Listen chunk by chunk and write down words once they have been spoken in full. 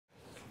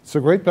It's a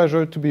great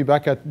pleasure to be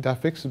back at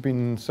DAFx. It's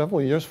been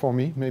several years for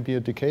me, maybe a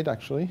decade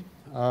actually.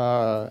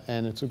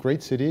 And it's a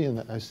great city, and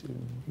it's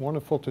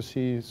wonderful to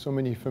see so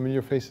many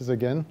familiar faces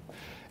again,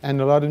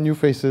 and a lot of new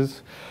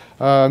faces.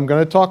 I'm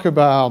going to talk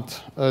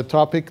about a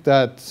topic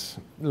that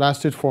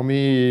lasted for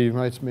me,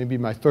 it's maybe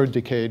my third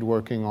decade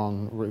working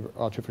on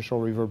artificial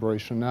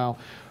reverberation now,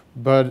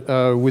 but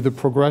with a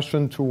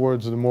progression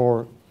towards the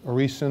more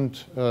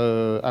recent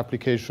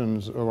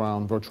applications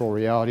around virtual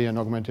reality and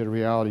augmented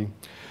reality.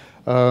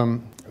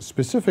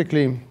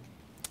 Specifically,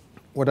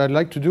 what I'd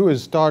like to do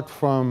is start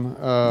from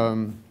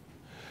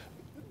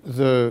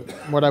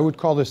what I would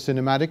call the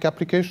cinematic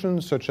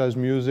applications, such as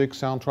music,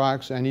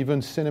 soundtracks, and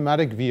even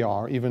cinematic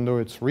VR, even though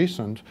it's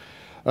recent.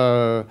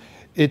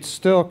 It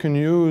still can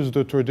use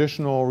the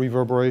traditional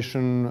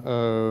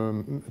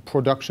reverberation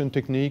production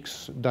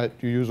techniques that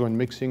you use when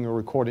mixing or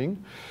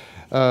recording,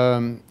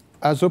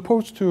 as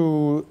opposed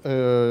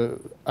to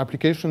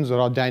applications that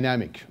are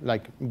dynamic.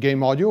 Like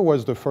game audio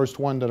was the first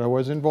one that I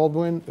was involved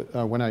in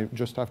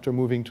just after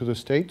moving to the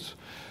States.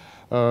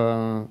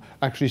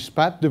 Actually,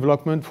 SPAT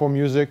development for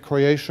music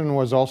creation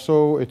was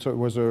also, it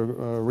was a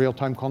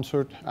real-time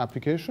concert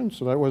application,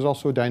 so that was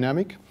also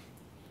dynamic.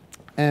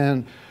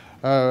 And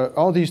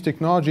all these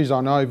technologies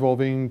are now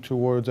evolving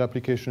towards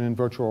application in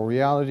virtual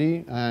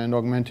reality and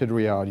augmented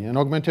reality. And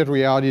augmented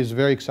reality is a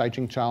very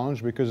exciting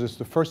challenge because it's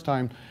the first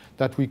time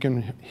that we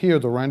can hear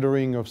the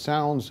rendering of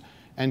sounds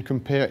and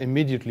compare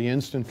immediately,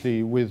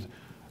 instantly with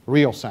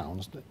real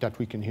sounds that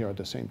we can hear at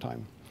the same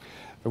time,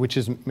 which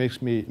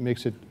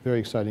makes it very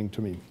exciting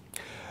to me.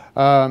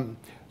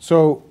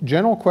 So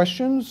general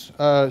questions,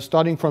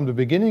 starting from the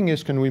beginning,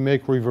 is can we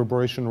make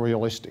reverberation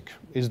realistic?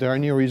 Is there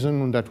any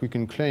reason that we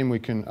can claim we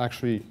can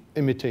actually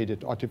imitate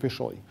it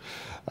artificially?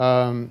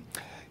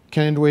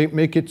 Can we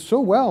make it so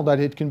well that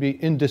it can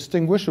be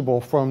indistinguishable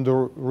from the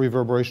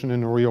reverberation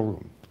in a real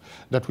room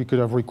that we could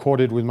have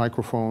recorded with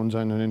microphones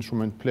and an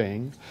instrument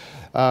playing?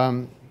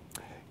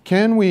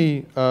 Can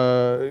we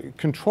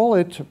control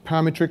it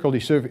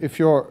parametrically? So if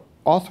you're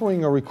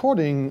authoring a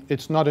recording,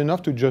 it's not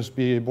enough to just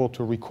be able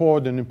to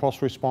record an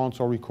impulse response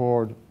or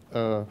record,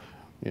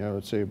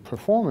 let's say, a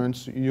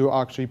performance. You're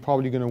actually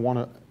probably going to want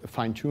to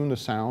fine-tune the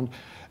sound,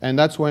 and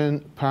that's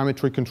when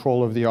parametric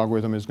control of the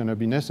algorithm is going to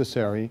be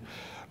necessary,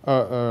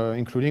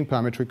 including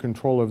parametric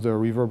control of the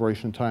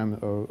reverberation time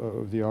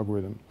of the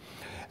algorithm.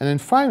 And then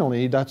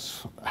finally,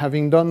 that's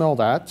having done all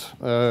that,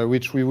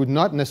 which we would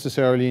not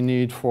necessarily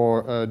need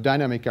for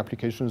dynamic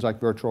applications like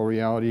virtual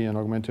reality and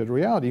augmented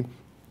reality.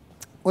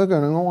 We're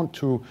going to want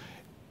to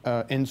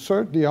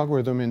insert the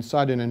algorithm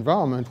inside an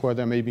environment where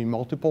there may be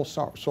multiple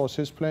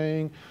sources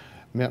playing,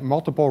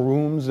 multiple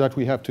rooms that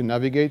we have to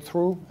navigate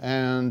through,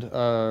 and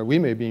we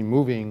may be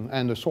moving,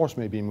 and the source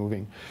may be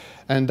moving.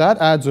 And that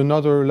adds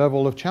another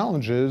level of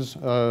challenges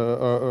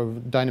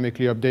of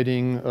dynamically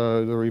updating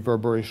the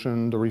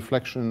reverberation, the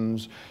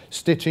reflections,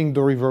 stitching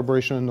the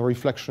reverberation and the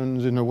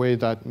reflections in a way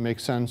that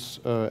makes sense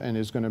and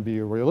is going to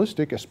be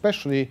realistic,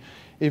 especially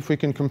if we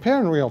can compare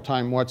in real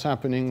time what's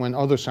happening when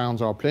other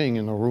sounds are playing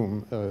in the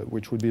room,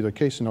 which would be the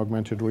case in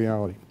augmented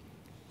reality.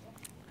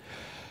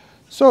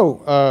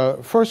 So,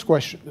 first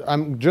question,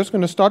 I'm just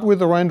going to start with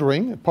the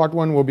rendering. Part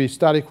one will be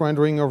static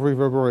rendering of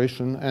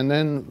reverberation, and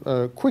then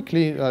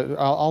quickly,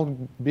 I'll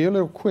be a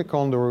little quick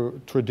on the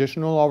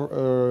traditional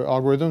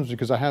algorithms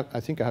because I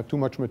think I have too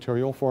much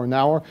material for an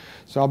hour.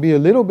 So I'll be a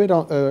little bit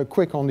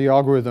quick on the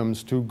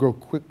algorithms to go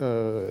quick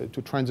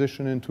to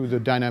transition into the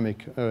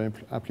dynamic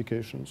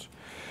applications.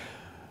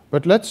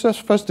 But let's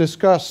just first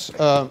discuss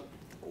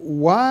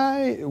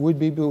why would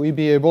we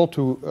be able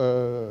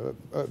to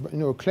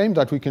claim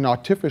that we can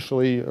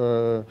artificially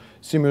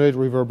simulate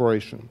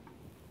reverberation?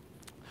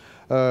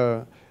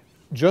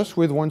 Just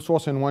with one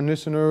source and one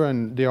listener,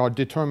 and they are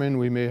determined,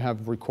 we may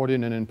have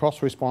recorded an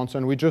impulse response,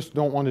 and we just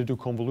don't want to do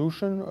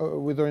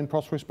convolution with the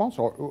impulse response,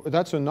 or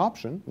that's an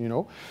option,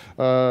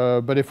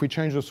 but if we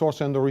change the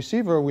source and the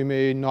receiver, we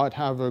may not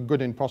have a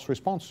good impulse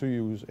response to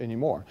use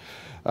anymore.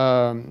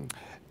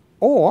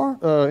 Or,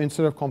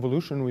 instead of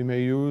convolution, we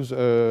may use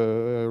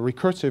a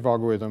recursive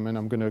algorithm, and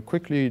I'm going to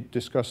quickly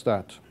discuss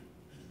that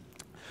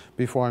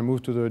before I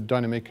move to the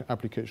dynamic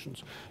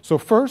applications. So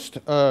first,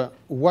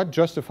 what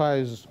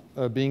justifies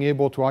being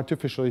able to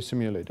artificially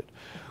simulate it?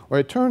 Well,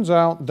 it turns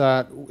out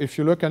that if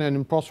you look at an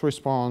impulse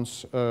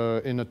response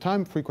in a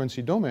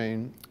time-frequency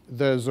domain,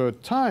 there's a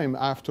time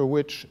after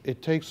which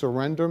it takes a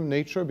random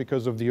nature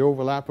because of the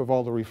overlap of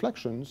all the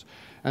reflections,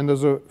 and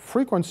there's a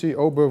frequency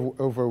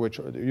over which,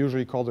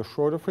 usually called the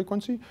Schroeder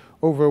frequency,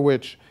 over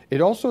which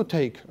it also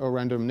takes a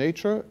random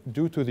nature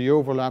due to the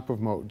overlap of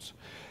modes.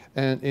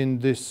 And in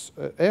this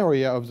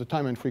area of the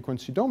time and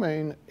frequency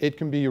domain, it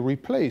can be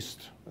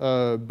replaced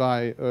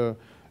by an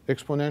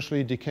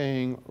exponentially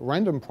decaying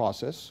random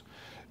process,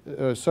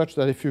 such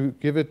that if you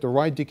give it the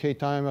right decay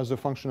time as a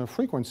function of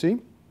frequency,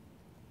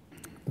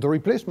 the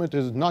replacement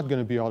is not going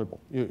to be audible.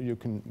 You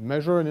can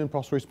measure an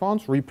impulse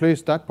response,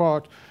 replace that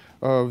part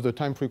of the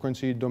time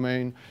frequency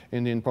domain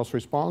in the impulse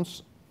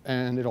response,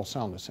 and it'll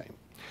sound the same.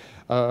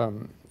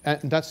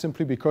 And that's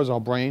simply because our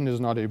brain is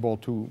not able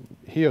to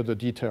hear the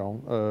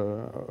detail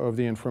of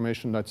the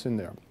information that's in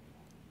there.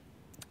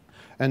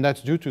 And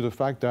that's due to the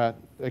fact that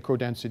echo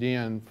density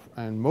and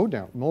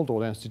modal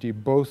density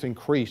both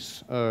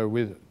increase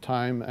with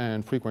time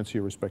and frequency,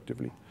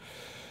 respectively.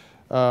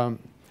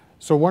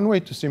 So one way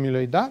to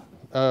simulate that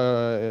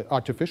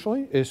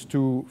artificially is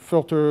to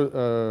filter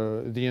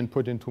the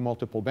input into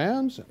multiple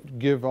bands,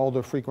 give all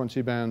the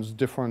frequency bands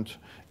different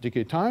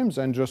decay times,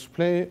 and just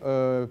play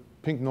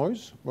pink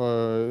noise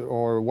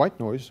or white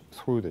noise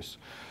through this.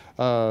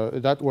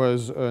 That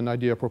was an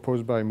idea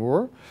proposed by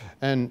Moore.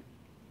 And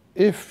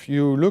if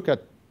you look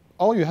at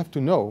all you have to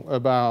know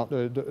about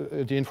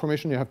the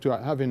information you have to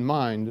have in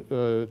mind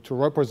to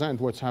represent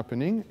what's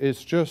happening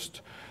is just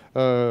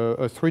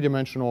a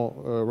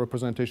three-dimensional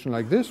representation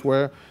like this,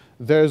 where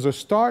there's a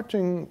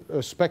starting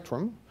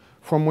spectrum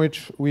from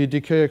which we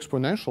decay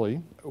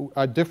exponentially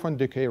at different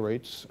decay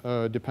rates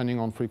depending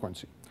on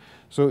frequency.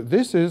 So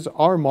this is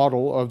our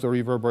model of the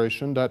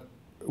reverberation that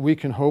we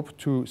can hope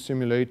to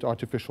simulate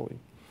artificially.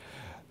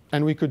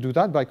 And we could do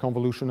that by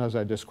convolution, as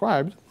I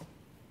described,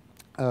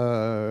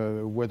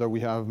 whether we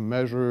have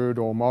measured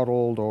or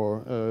modeled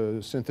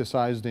or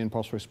synthesized the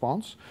impulse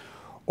response,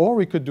 or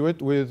we could do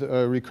it with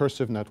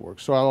recursive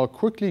networks. So I'll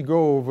quickly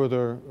go over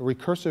the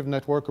recursive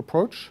network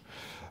approach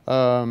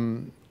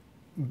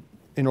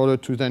in order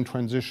to then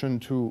transition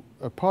to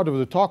a part of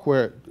the talk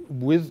where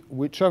with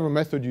whichever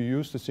method you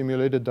use to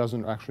simulate it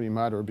doesn't actually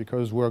matter,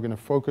 because we're going to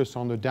focus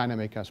on the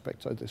dynamic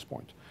aspects at this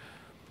point.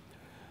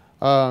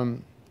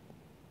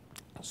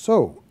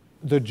 So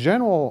the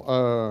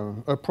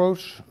general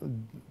approach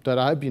that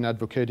I've been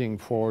advocating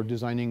for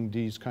designing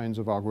these kinds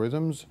of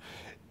algorithms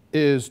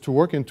is to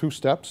work in two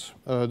steps.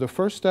 The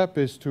first step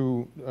is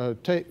to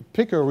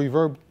pick a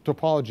reverb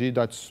topology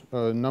that's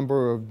a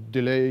number of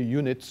delay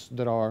units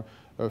that are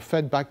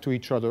fed back to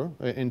each other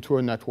into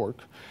a network.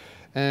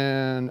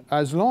 And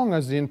as long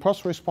as the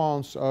impulse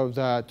response of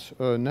that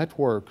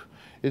network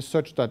is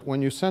such that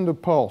when you send a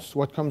pulse,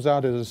 what comes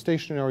out is a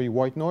stationary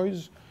white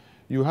noise,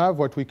 you have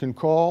what we can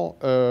call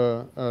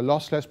a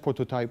lossless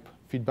prototype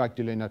feedback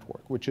delay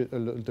network, which is,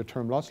 the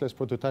term lossless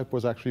prototype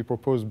was actually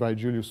proposed by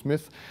Julius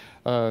Smith.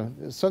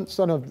 Some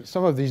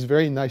of these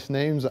very nice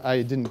names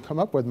I didn't come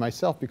up with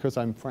myself because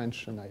I'm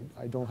French and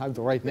I don't have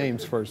the right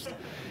names first.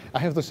 I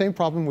have the same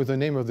problem with the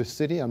name of the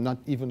city. I'm not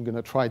even going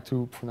to try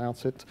to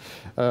pronounce it.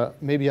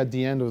 Maybe at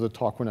the end of the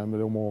talk when I'm a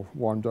little more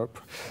warmed up.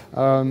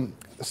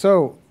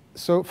 So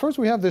first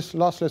we have this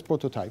lossless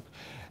prototype.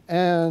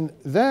 And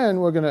then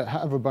we're going to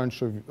have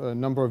a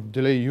number of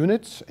delay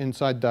units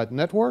inside that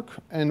network,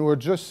 and we're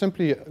just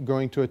simply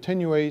going to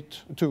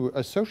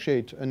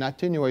associate an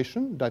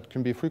attenuation that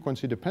can be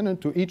frequency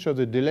dependent to each of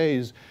the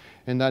delays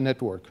in that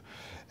network.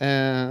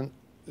 And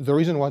the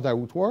reason why that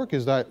would work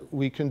is that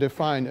we can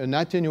define an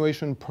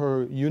attenuation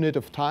per unit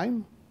of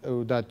time,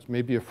 that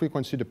may be a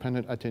frequency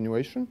dependent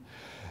attenuation.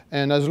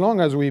 And as long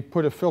as we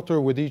put a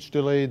filter with each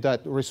delay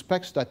that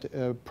respects that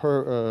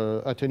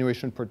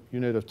attenuation per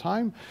unit of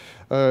time,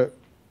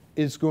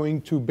 it's going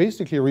to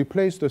basically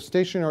replace the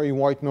stationary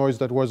white noise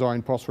that was our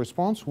impulse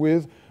response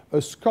with a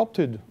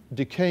sculpted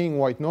decaying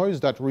white noise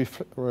that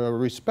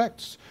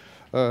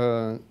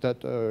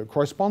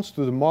corresponds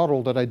to the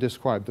model that I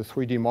described, the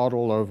 3D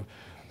model of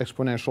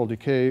exponential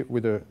decay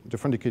with a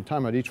different decay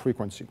time at each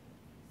frequency.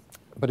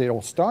 But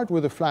it'll start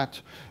with a flat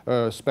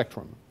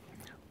spectrum.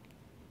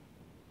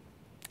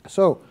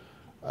 So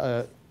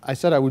I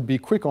said I would be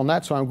quick on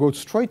that, so I'll go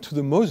straight to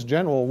the most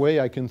general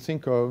way I can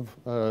think of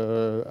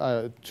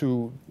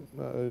to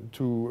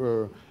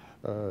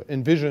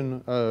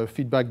envision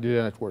feedback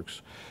delay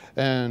networks.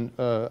 And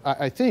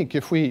I think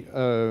if we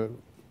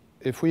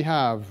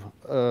have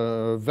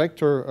a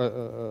vector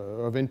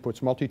of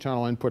inputs,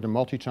 multi-channel input and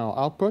multi-channel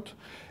output,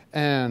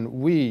 and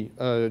we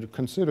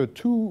consider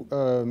two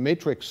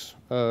matrix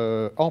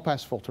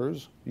all-pass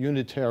filters,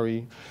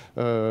 unitary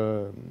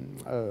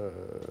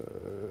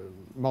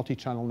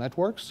multi-channel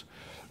networks.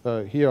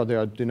 Here they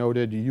are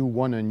denoted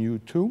U1 and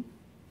U2.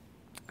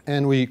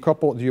 And we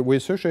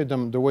associate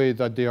them the way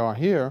that they are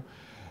here.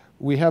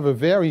 We have a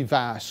very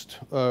vast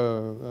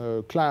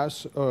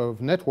class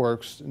of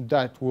networks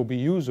that will be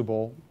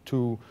usable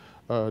to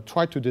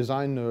try to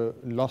design a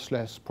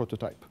lossless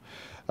prototype.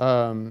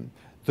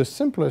 The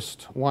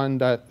simplest one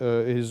that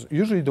is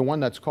usually the one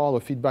that's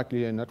called a feedback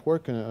delay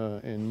network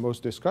in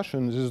most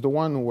discussions is the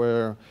one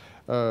where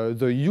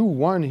the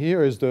U1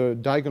 here is the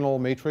diagonal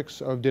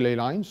matrix of delay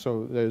lines.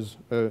 So there's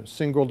a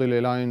single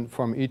delay line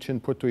from each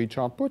input to each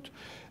output.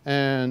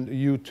 And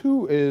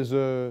U2 is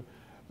a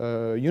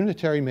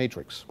unitary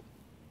matrix,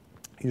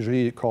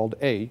 usually called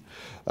A.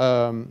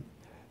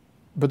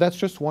 But that's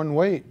just one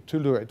way to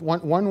do it.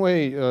 One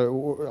way,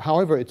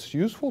 however, it's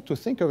useful to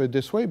think of it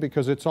this way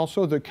because it's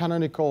also the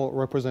canonical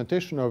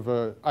representation of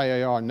an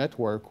IIR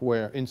network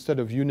where instead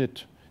of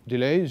unit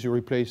delays, you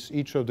replace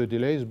each of the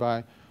delays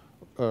by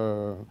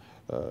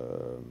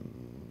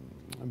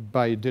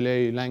by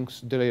delay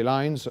lengths, delay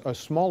lines, a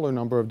smaller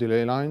number of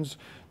delay lines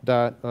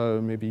that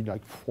maybe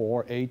like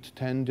 4, 8,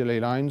 10 delay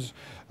lines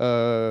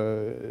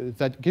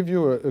that give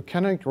you a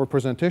canonic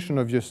representation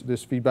of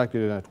this feedback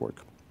delay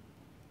network.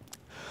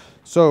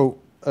 So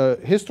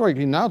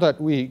historically, now that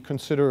we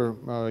consider,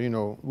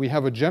 we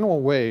have a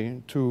general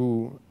way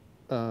to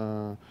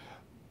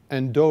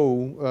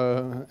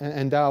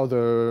endow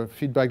the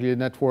feedback delay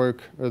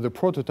network, the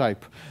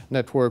prototype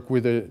network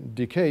with a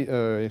decay,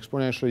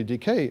 exponentially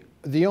decay.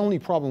 The only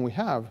problem we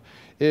have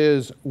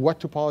is what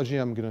topology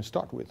I'm going to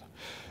start with.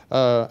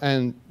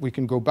 And we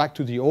can go back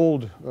to the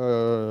old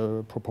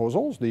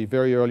proposals, the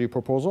very early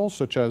proposals,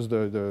 such as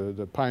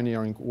the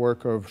pioneering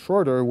work of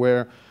Schroeder,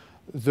 where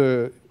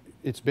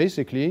it's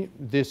basically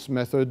this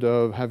method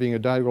of having a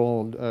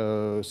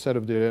diagonal set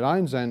of delay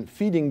lines and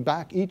feeding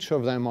back each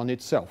of them on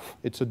itself.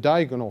 It's a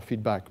diagonal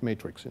feedback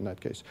matrix in that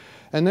case.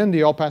 And then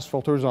the all-pass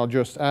filters are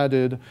just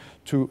added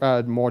to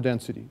add more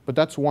density. But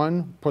that's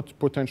one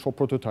potential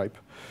prototype.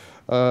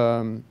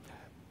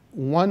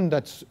 One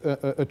that's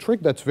a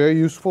trick that's very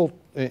useful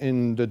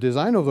in the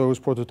design of those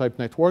prototype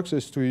networks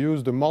is to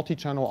use the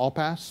multi-channel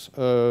all-pass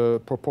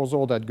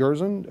proposal that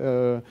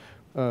Gerson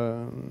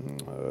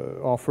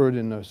offered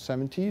in the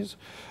 70s,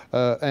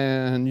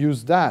 and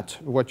use that,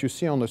 what you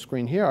see on the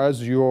screen here,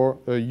 as your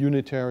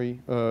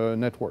unitary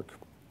network.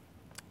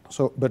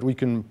 So, but we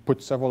can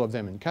put several of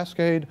them in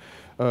cascade.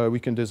 We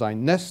can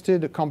design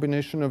nested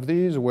combination of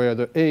these where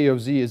the A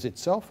of Z is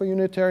itself a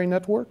unitary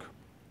network.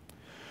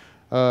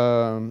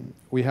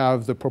 We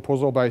have the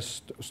proposal by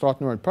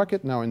Startner and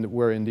Puckett. Now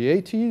we're in the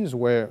 80s,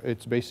 where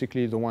it's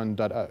basically the one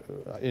that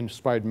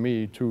inspired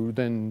me to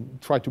then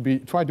try to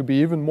be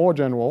even more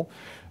general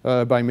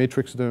by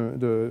matrix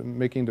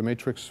making the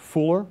matrix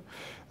fuller.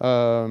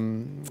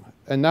 And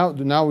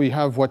now we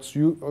have what's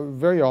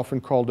very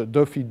often called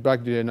the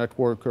feedback delay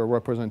network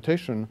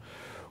representation,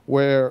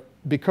 where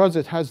because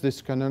it has this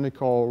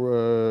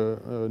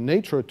canonical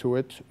nature to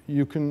it,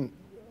 you can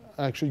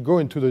actually go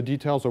into the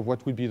details of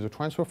what would be the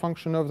transfer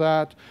function of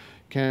that.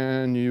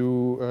 Can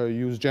you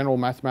use general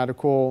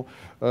mathematical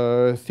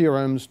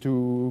theorems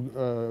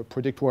to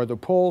predict where the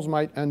poles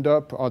might end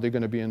up? Are they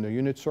going to be in the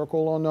unit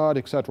circle or not,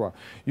 etc.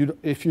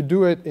 If you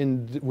do it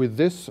with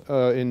this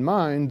in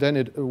mind, then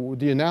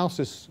the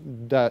analysis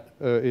that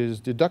is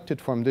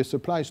deducted from this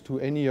applies to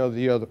any of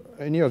the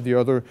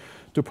other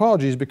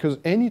topologies, because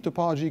any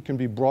topology can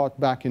be brought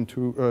back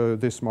into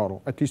this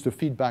model. At least the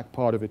feedback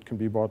part of it can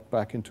be brought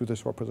back into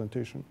this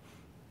representation.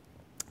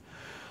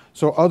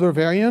 So other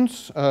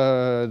variants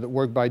that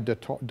work by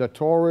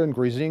Auditory and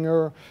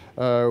Griesinger,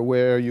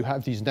 where you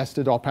have these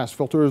nested all-pass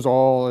filters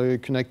all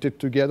connected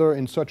together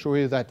in such a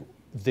way that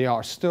they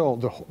are still,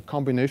 the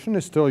combination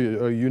is still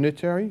a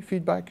unitary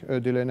feedback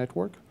delay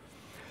network.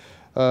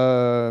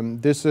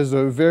 This is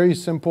a very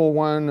simple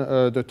one.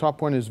 The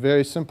top one is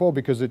very simple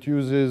because it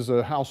uses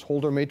a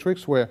householder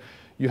matrix where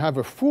you have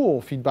a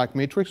full feedback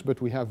matrix, but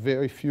we have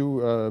very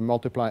few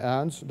multiply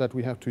adds that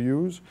we have to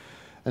use.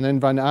 And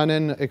then Van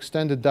Anen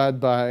extended that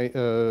by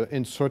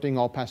inserting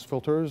all-pass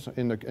filters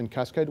in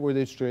cascade with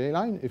each delay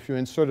line. If you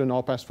insert an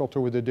all-pass filter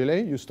with a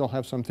delay, you still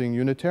have something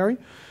unitary.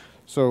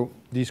 So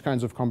these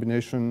kinds of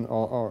combinations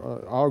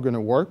are going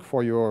to work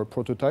for your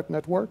prototype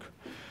network.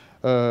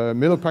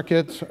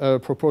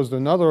 Miller-Puckett proposed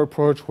another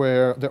approach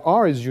where the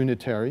R is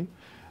unitary.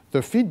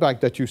 The feedback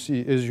that you see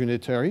is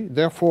unitary.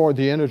 Therefore,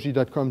 the energy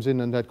that comes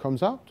in and that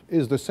comes out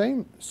is the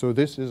same. So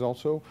this is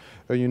also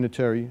a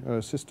unitary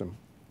system.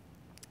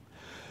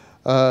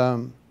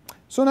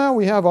 So now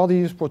we have all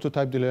these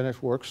prototype delay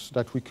networks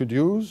that we could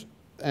use,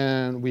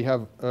 and we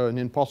have an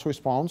impulse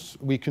response.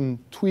 We can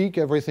tweak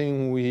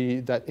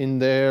everything that in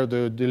there,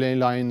 the delay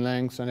line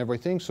lengths and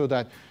everything, so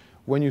that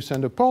when you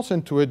send a pulse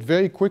into it,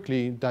 very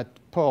quickly that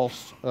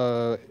pulse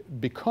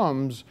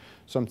becomes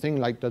something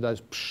like that does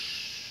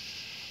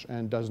psh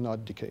and does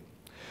not decay.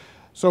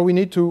 So we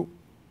need to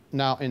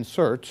now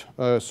insert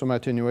some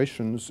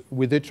attenuations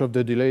with each of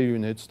the delay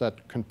units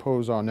that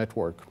compose our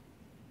network.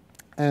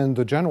 And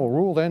the general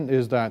rule then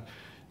is that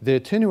the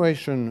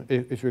attenuation,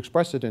 if you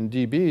express it in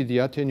dB, the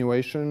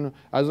attenuation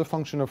as a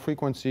function of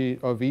frequency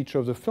of each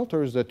of the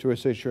filters that you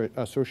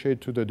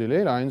associate to the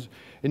delay lines,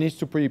 it needs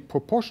to be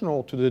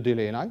proportional to the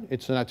delay line.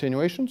 It's an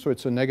attenuation, so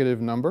it's a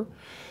negative number.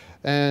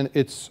 And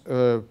it's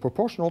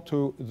proportional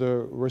to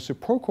the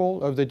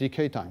reciprocal of the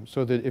decay time.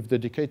 So that if the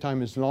decay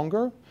time is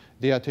longer,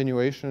 the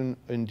attenuation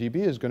in dB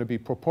is going to be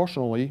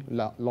proportionally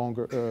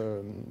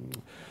longer,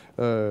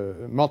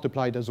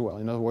 multiplied as well.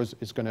 In other words,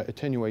 it's going to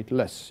attenuate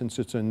less since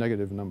it's a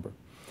negative number.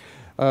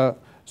 One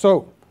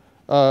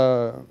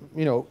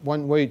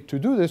way to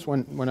do this,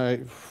 when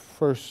I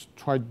first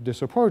tried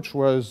this approach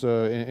was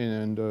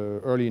in the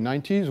early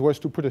 90s, was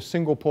to put a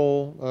single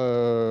pole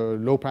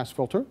low-pass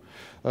filter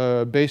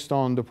based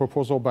on the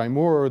proposal by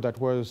Moore that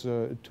was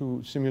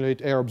to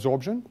simulate air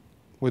absorption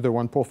with a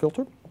one-pole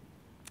filter.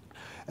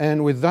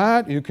 And with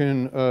that, you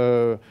can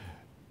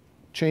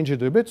change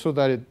it a bit so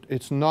that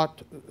it's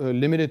not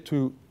limited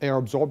to air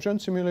absorption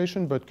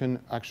simulation, but can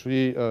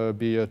actually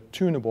be a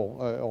tunable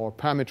or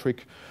parametric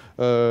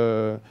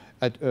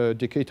at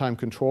decay time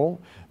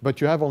control,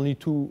 but you have only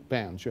two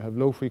bands. You have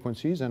low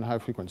frequencies and high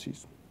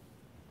frequencies.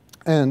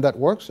 And that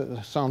works,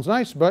 it sounds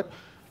nice, but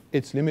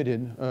it's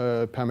limited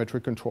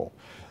parametric control.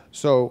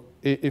 So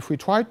if we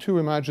try to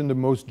imagine the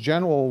most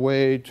general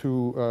way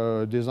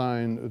to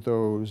design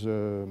those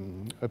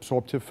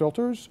absorptive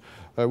filters,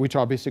 which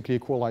are basically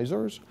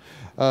equalizers,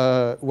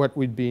 what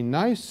would be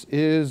nice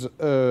is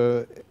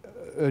a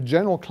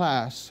general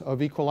class of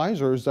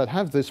equalizers that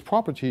have this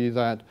property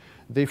that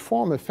they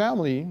form a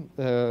family,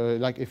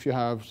 like if you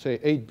have, say,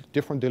 8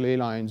 different delay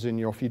lines in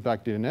your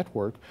feedback data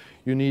network,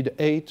 you need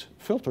 8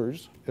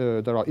 filters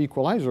that are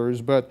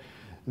equalizers, but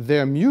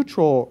their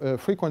mutual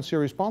frequency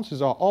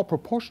responses are all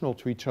proportional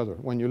to each other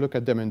when you look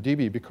at them in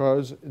dB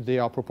because they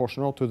are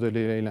proportional to the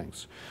delay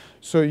lengths.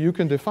 So you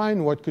can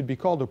define what could be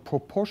called a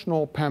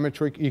proportional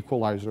parametric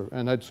equalizer,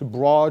 and that's a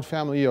broad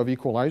family of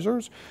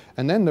equalizers.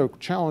 And then the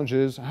challenge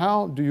is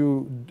how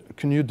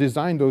can you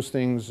design those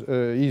things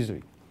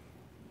easily?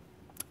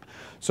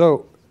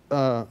 So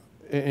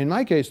in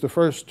my case,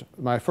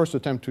 my first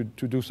attempt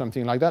to do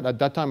something like that, at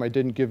that time I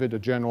didn't give it a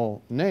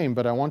general name,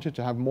 but I wanted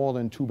to have more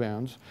than 2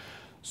 bands.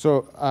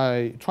 So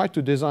I tried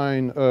to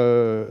design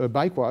a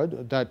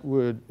biquad that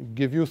would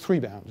give you 3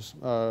 bands,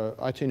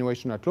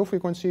 attenuation at low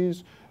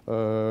frequencies,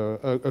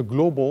 a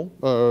global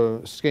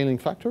scaling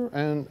factor,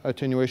 and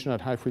attenuation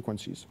at high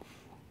frequencies.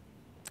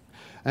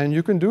 And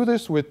you can do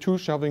this with 2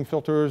 shelving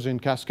filters in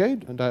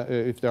cascade.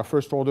 If they're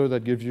first order,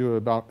 that gives you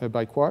a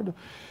biquad.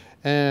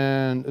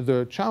 And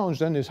the challenge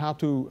then is how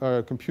to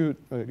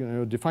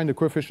define the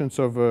coefficients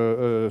of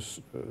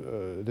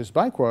this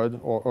biquad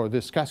or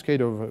this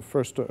cascade of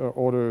first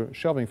order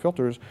shelving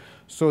filters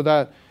so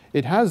that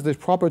it has this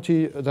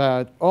property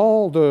that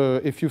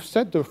if you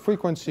set the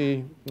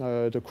frequency,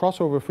 the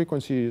crossover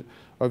frequency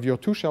of your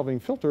 2 shelving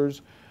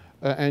filters,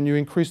 and you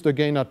increase the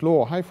gain at low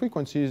or high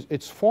frequencies,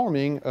 it's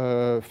forming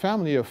a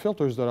family of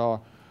filters that are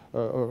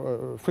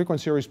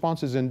frequency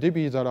responses in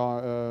dB that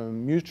are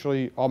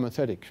mutually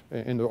augmented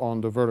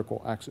on the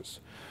vertical axis.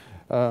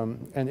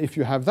 And if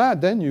you have that,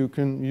 then you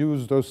can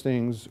use those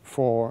things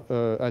for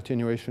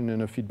attenuation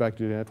in a feedback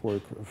data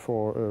network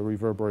for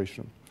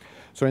reverberation.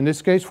 So in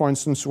this case, for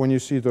instance, when you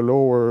see the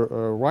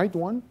lower right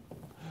one,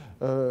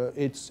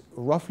 it's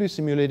roughly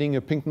simulating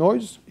a pink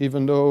noise,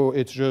 even though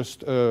it's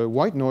just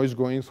white noise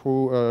going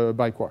through a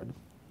biquad.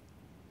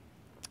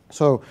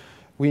 So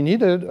we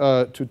needed,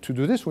 to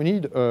do this, we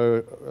need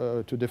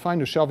to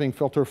define a shelving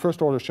filter,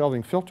 first order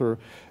shelving filter.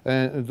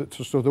 And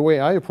so the way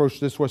I approached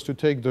this was to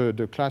take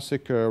the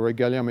classic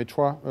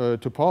regalia-mitra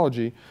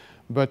topology,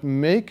 but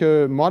make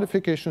a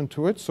modification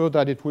to it so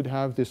that it would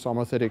have this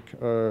augmented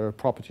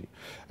property.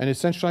 And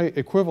essentially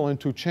equivalent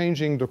to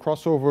changing the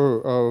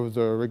crossover of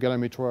the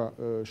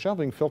regalia-mitra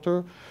shelving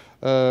filter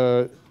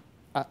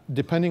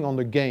depending on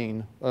the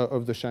gain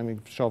of the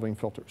shelving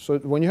filter. So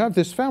when you have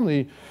this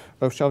family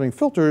of shelving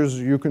filters,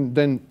 you can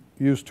then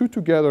use 2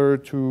 together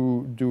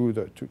to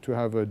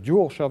have a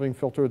dual shelving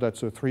filter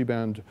that's a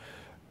 3-band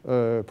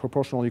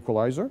proportional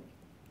equalizer.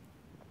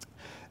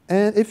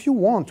 And if you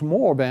want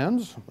more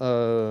bands,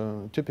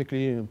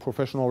 typically in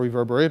professional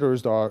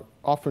reverberators, there are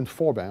often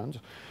 4 bands,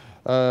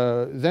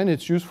 then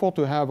it's useful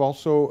to have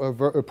also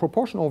a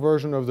proportional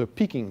version of the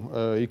peaking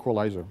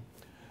equalizer.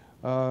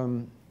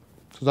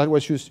 So that's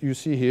what you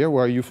see here,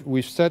 where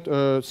we've set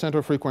a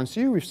center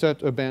frequency, we've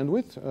set a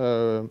bandwidth,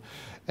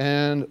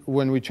 and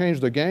when we change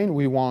the gain,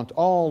 we want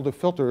all the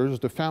filters,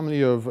 the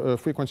family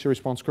of frequency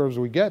response curves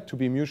we get to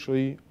be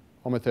mutually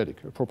augmented,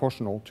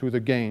 proportional to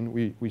the gain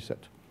we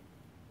set.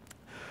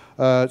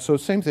 So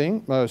same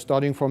thing,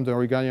 starting from the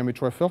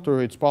regalia-mitra filter,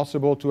 it's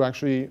possible to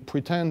actually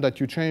pretend that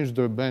you change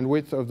the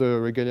bandwidth of the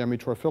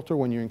regalia-mitra filter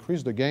when you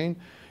increase the gain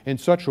in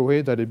such a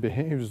way that it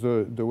behaves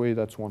the way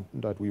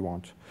that we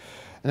want.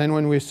 And then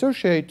when we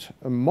associate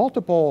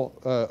multiple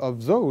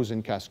of those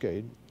in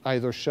cascade,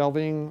 either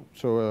shelving,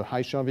 so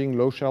high shelving,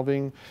 low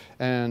shelving,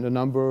 and a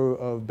number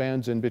of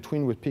bands in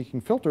between with peaking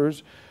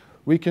filters,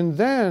 we can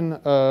then,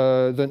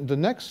 the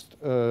next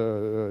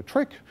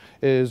trick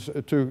is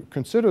to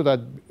consider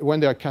that when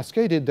they are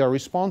cascaded, their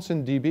response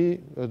in dB,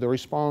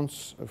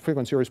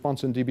 frequency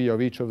response in dB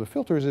of each of the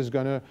filters is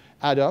going to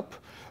add up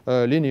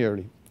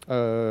linearly.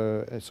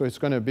 So it's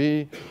going to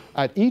be,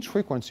 at each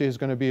frequency, is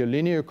going to be a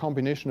linear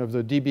combination of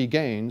the dB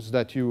gains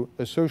that you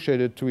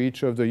associated to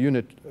each of the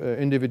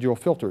individual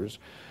filters.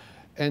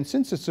 And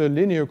since it's a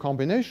linear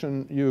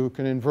combination, you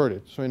can invert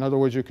it. So in other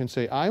words, you can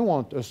say, I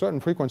want a certain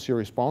frequency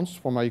response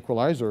for my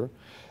equalizer,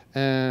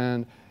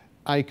 and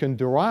I can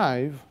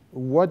derive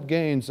what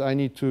gains I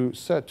need to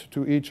set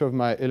to each of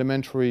my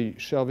elementary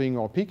shelving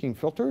or peaking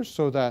filters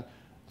so that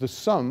the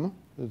sum,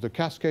 the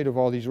cascade of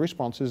all these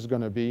responses is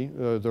going to be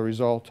the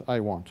result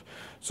I want.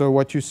 So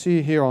what you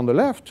see here on the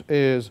left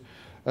is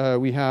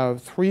we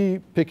have 3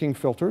 peaking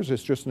filters.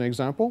 It's just an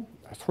example.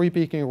 3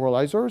 peaking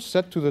equalizers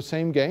set to the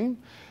same gain.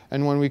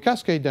 And when we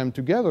cascade them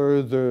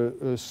together,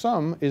 the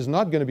sum is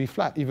not going to be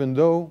flat, even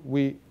though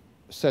we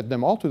set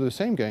them all to the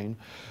same gain.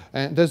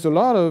 And there's a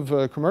lot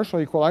of commercial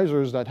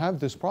equalizers that have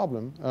this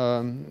problem,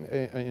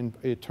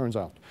 it turns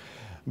out.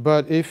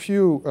 But if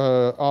you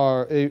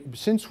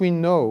since we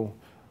know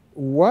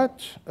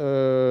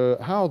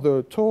how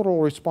the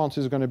total response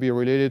is going to be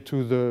related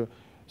to the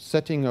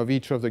setting of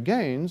each of the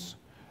gains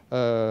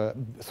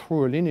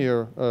through a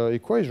linear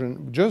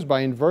equation, just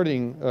by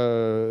inverting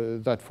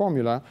that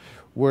formula,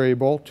 we're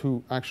able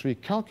to actually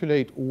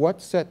calculate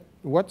what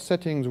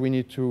settings we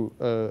need to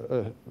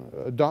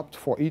adopt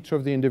for each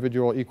of the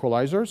individual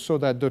equalizers, so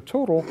that the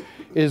total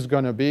is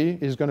going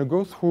to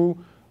go through,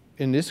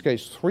 in this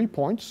case, 3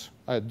 points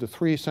at the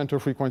 3 center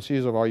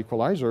frequencies of our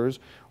equalizers,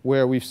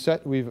 where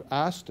we've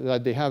asked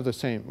that they have the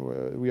same,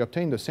 we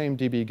obtain the same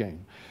dB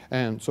gain.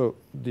 And so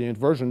the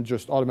inversion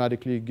just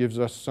automatically gives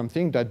us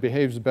something that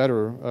behaves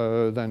better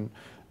than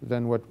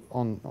what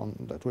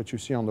you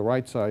see on the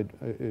right side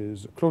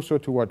is closer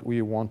to what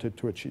we wanted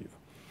to achieve.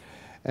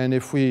 And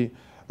if we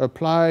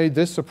apply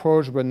this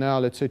approach, but now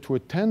let's say to a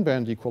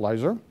 10-band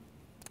equalizer,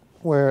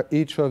 where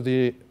each of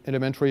the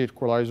elementary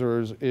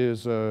equalizers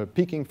is a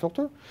peaking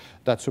filter,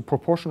 that's a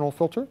proportional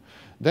filter,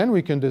 then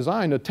we can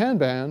design a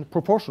 10-band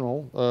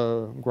proportional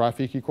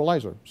graphic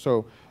equalizer.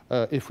 So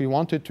if we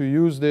wanted to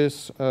use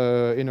this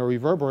in a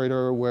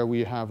reverberator where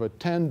we have a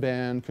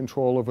 10-band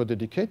control over the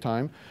decay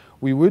time,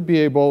 we would be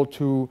able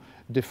to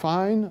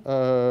define,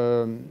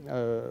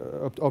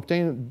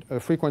 obtain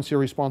frequency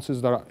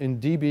responses that are in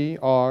dB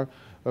are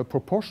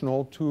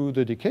proportional to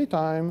the decay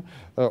time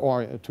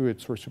or to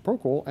its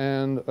reciprocal,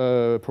 and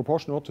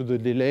proportional to the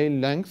delay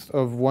length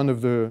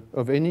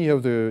of any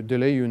of the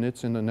delay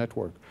units in the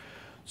network.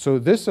 So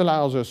this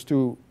allows us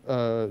to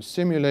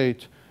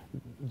simulate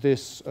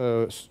this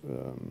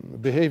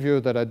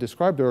behavior that I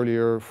described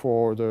earlier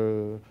for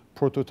the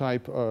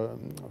prototype,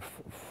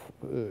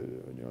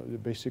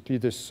 basically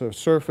this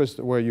surface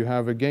where you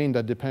have a gain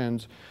that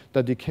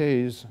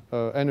decays,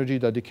 energy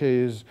that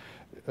decays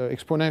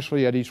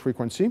exponentially at each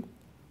frequency,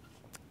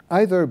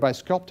 either by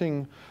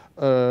sculpting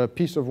a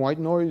piece of white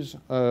noise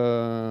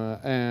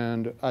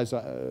and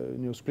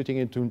splitting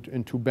it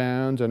into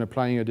bands and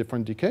applying a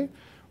different decay,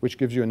 which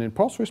gives you an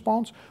impulse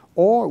response,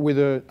 or with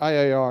an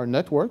IIR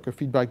network, a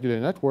feedback delay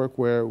network,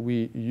 where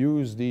we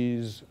use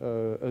these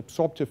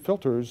absorptive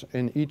filters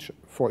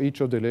for each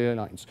of the delay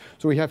lines.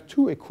 So we have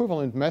 2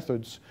 equivalent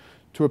methods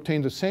to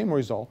obtain the same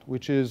result,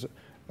 which is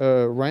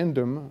a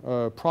random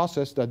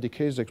process that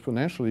decays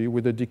exponentially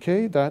with a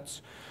decay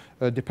that's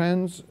the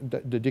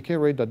decay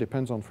rate that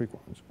depends on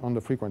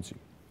the frequency.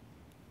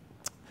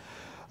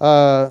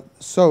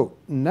 So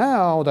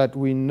now that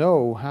we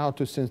know how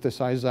to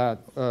synthesize that,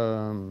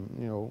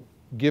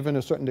 given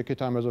a certain decay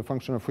time as a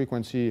function of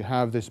frequency,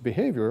 have this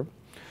behavior,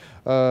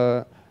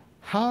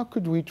 how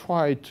could we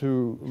try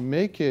to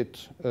make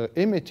it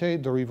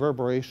imitate the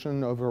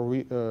reverberation of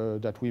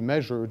that we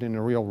measured in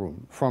a real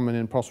room from an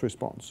impulse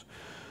response?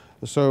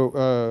 So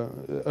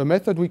a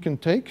method we can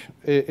take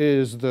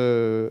is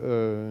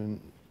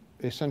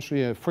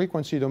essentially a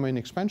frequency domain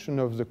expansion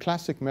of the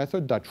classic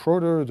method that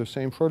Schroeder, the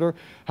same Schroeder,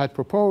 had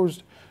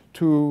proposed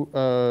to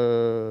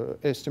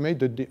estimate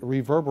the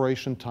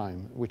reverberation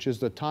time, which is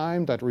the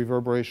time that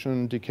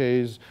reverberation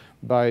decays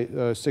by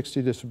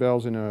 60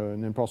 decibels in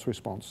an impulse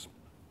response.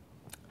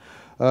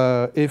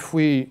 If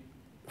we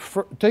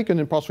take an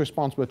impulse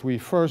response, but we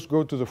first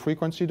go to the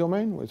frequency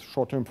domain with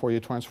short-term Fourier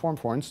transform,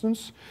 for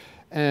instance,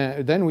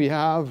 and then we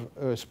have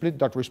split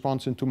that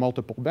response into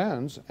multiple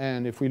bands.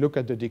 And if we look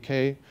at the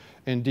decay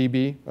in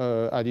dB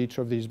at each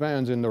of these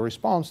bands in the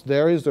response,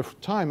 there is the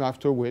time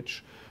after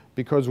which,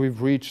 because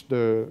we've reached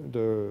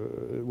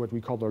what we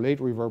call the late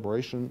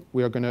reverberation,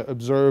 we are going to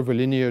observe a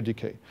linear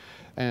decay.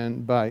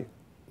 And by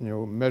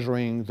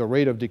measuring the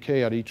rate of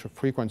decay at each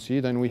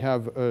frequency, then we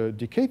have a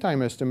decay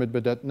time estimate,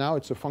 but that now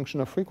it's a function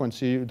of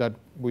frequency that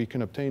we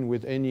can obtain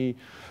with any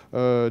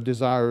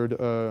desired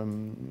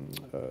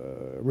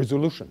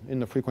resolution in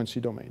the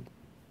frequency domain.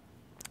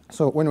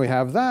 So when we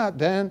have that,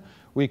 then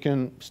we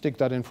can stick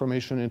that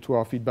information into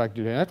our feedback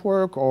delay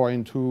network or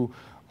into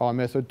our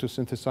method to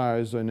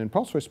synthesize an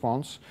impulse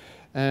response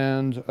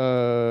and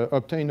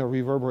obtain a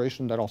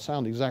reverberation that'll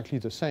sound exactly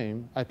the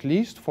same, at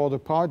least for the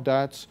part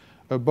that's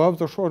above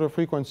the Schroeder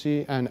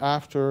frequency and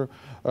after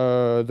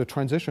the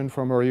transition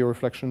from early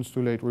reflections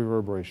to late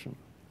reverberation.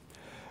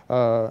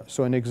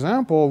 So an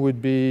example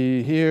would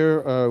be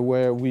here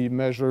where we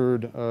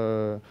measured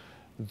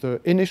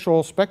the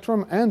initial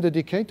spectrum and the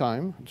decay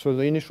time. So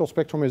the initial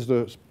spectrum is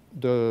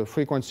the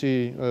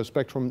frequency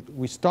spectrum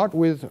we start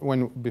with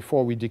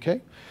before we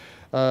decay.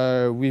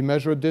 We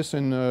measured this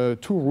in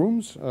 2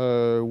 rooms.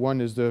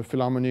 One is the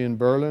Philharmonie in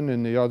Berlin,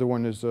 and the other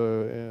one is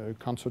the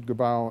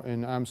Concertgebouw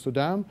in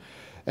Amsterdam.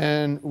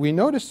 And we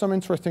noticed some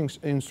interesting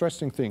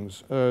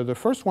things. The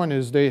first one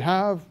is they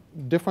have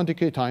different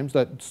decay times.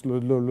 That's the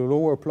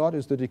lower plot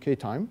is the decay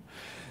time.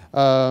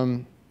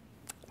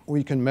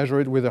 We can measure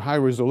it with a high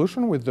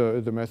resolution with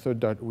the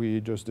method that we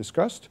just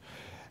discussed.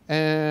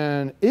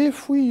 And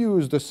if we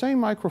use the same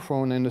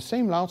microphone and the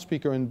same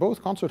loudspeaker in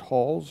both concert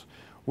halls,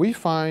 we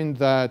find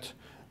that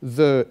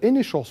the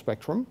initial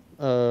spectrum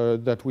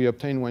that we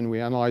obtain when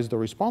we analyze the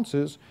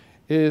responses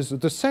is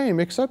the same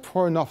except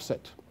for an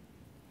offset.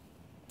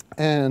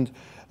 And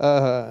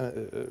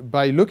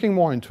by looking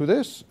more into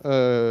this,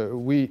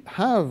 we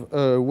have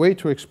a way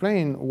to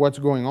explain what's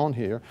going on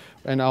here,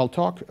 and I'll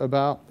talk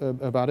about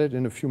it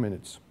in a few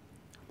minutes.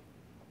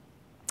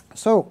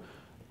 So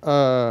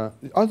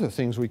other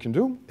things we can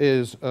do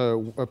is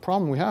a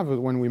problem we have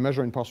when we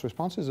measure impulse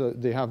responses,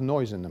 they have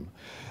noise in them.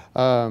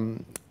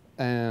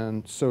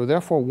 And so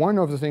therefore, one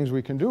of the things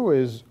we can do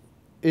is,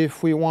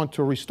 if we want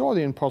to restore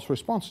the impulse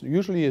response,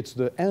 usually it's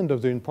the end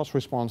of the impulse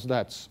response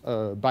that's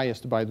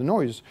biased by the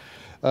noise.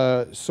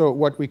 So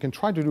what we can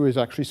try to do is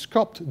actually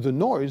sculpt the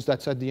noise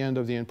that's at the end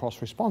of the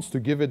impulse response to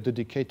give it the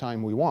decay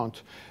time we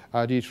want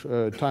at each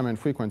time and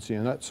frequency.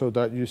 And so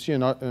that you see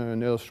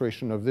an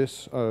illustration of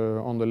this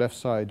on the left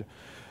side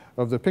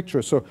of the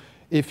picture. So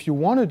if you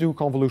want to do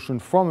convolution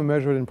from a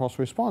measured impulse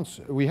response,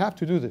 we have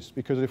to do this,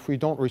 because if we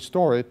don't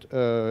restore it,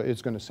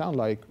 it's going to sound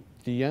like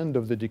the end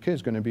of the decay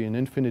is going to be an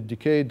infinite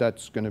decay.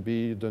 That's going to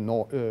be the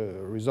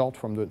result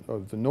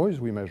of the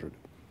noise we measured.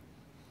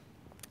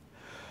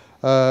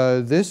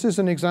 This is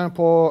an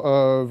example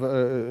of,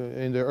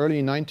 in the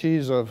early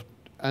 90s, of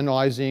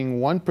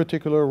analyzing one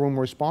particular room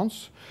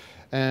response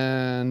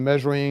and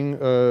measuring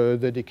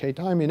the decay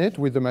time in it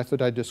with the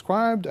method I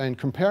described, and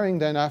comparing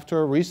then,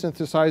 after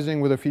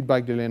resynthesizing with a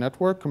feedback delay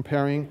network,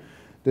 comparing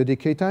the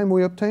decay time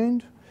we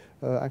obtained.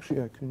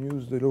 Actually, I can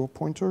use the little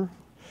pointer.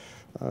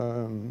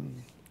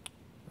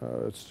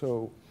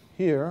 So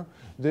here,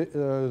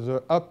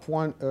 the up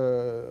one,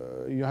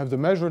 you have the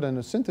measured and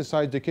the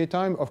synthesized decay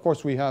time. Of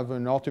course, we have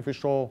an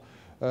artificial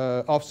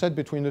offset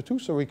between the two,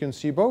 so we can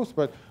see both.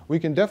 But we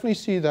can definitely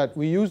see that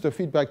we use the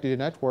feedback delay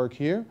network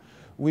here.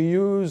 We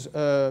use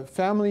a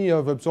family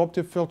of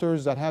absorptive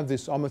filters that have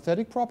this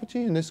homothetic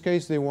property. In this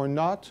case, they were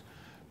not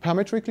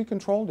parametrically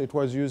controlled. It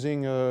was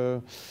using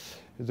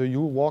the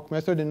U-walk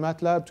method in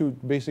MATLAB to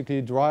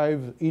basically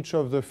drive each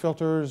of the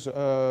filters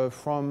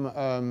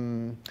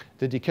from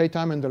the decay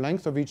time and the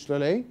length of each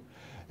delay.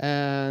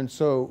 And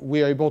so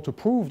we are able to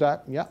prove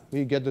that, yeah,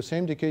 we get the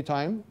same decay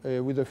time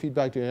with the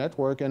feedback delay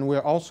network. And we're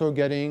also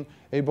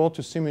able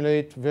to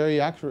simulate very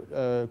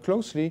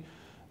closely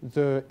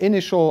the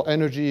initial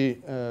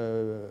energy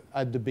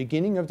at the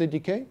beginning of the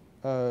decay,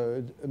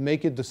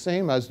 make it the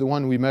same as the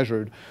one we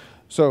measured.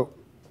 So,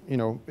 you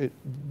know,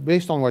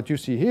 based on what you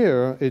see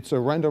here, it's a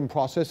random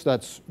process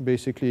that's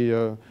basically,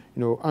 you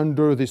know,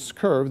 under this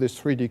curve, this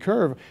 3D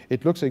curve.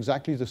 It looks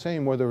exactly the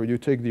same whether you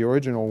take the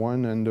original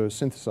one and the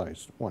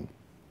synthesized one.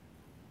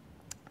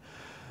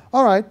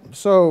 All right,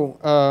 so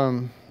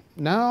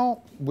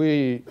now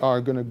we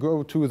are going to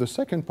go to the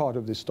second part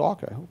of this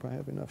talk. I hope I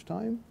have enough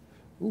time.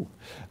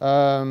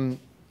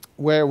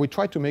 Where we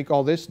try to make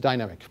all this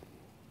dynamic.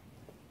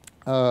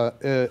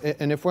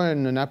 And if we're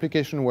in an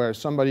application where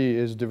somebody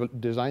is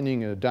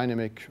designing a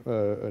dynamic,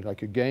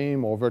 like a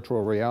game or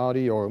virtual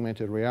reality or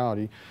augmented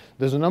reality,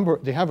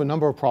 they have a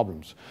number of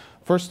problems.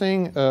 First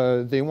thing,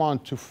 they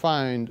want to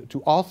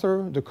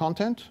author the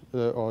content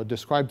or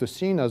describe the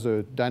scene as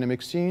a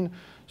dynamic scene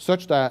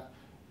such that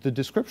the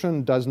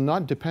description does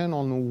not depend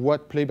on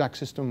what playback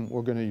system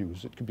we're going to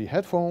use. It could be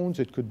headphones,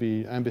 it could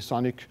be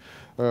ambisonic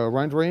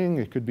rendering,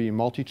 it could be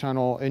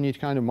multi-channel, any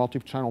kind of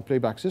multi-channel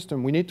playback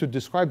system. We need to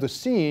describe the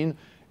scene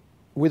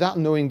without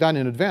knowing that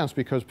in advance,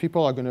 because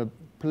people are going to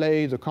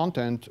play the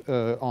content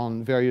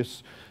on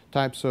various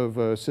types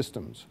of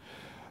systems.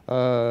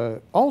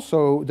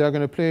 Also, they're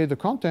going to play the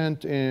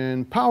content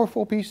in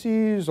powerful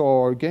PCs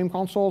or game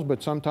consoles,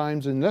 but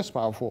sometimes in less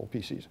powerful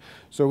PCs.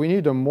 So we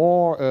need a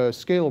more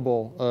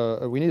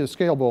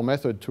scalable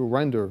method to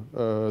render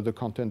the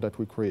content that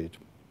we create.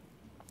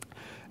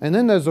 And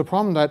then there's the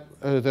problem that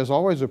there's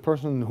always a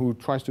person who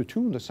tries to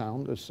tune the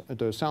sound,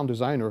 the sound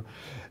designer,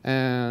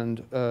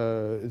 and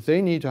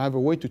they need to have a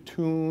way to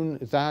tune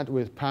that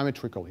with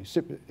parametrically.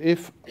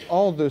 If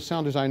all the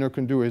sound designer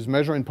can do is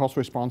measure impulse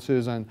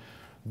responses, and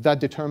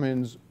that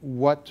determines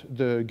what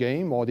the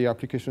game or the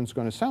application is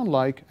going to sound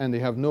like, and they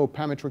have no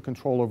parametric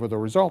control over the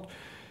result,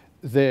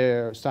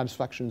 their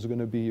satisfaction is going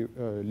to be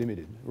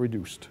limited,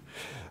 reduced.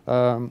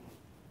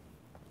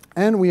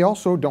 And we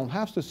also don't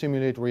have to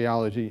simulate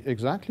reality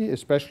exactly,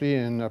 especially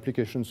in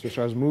applications such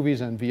as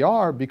movies and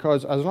VR,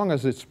 because as long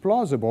as it's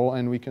plausible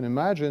and we can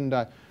imagine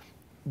that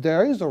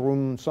there is a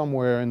room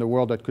somewhere in the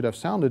world that could have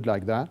sounded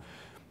like that,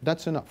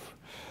 that's enough.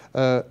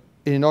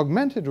 In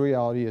augmented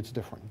reality, it's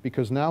different,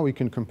 because now we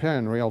can compare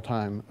in real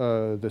time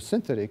the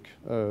synthetic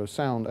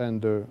sound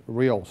and the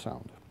real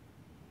sound.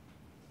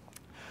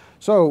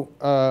 So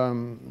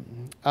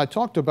I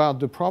talked about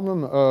the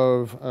problem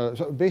of,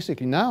 so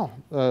basically now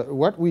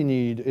what we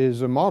need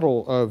is a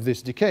model of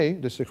this decay,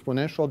 this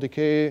exponential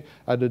decay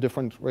at a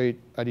different rate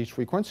at each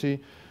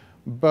frequency,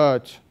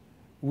 but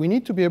we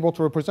need to be able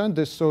to represent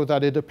this so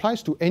that it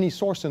applies to any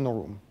source in the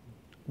room,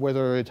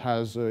 whether it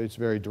has, it's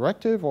very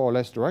directive or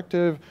less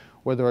directive,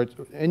 whether it's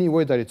any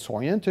way that it's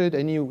oriented,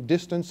 any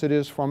distance it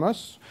is from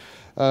us.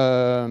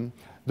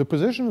 The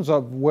positions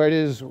of where it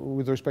is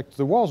with respect to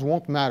the walls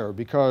won't matter,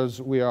 because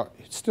we are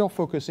still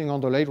focusing on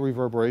the late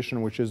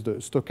reverberation, which is the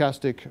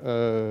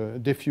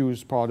stochastic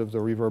diffuse part of the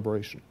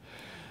reverberation.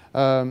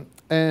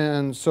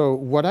 And so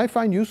what I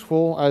find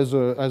useful as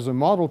a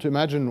model to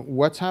imagine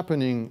what's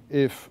happening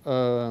if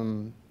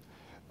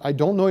I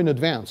don't know in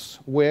advance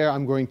where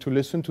I'm going to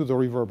listen to the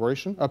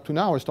reverberation. Up to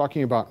now, I was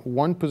talking about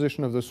one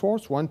position of the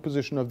source, one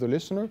position of the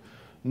listener,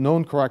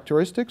 known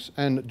characteristics,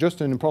 and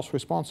just an impulse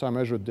response, I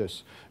measured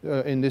this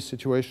in this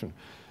situation.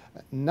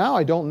 Now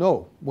I don't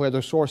know where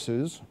the source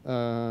is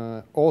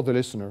or the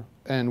listener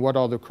and what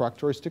are the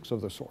characteristics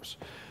of the source.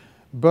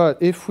 But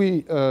if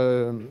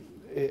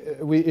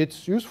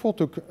it's useful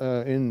to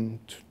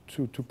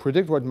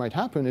predict what might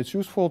happen. It's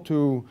useful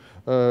to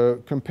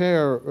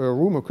compare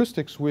room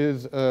acoustics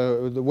with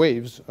the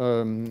waves,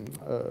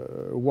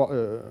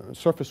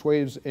 surface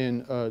waves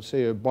in,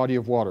 say, a body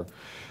of water.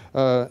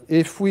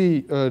 If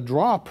we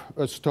drop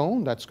a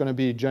stone, that's going to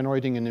be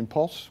generating an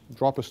impulse,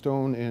 drop a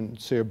stone in,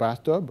 say, a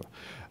bathtub,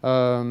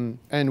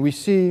 and we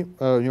see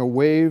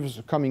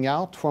waves coming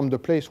out from the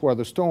place where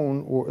the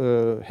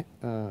stone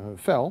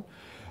fell,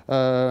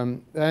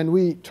 and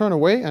we turn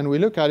away and we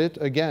look at it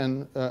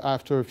again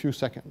after a few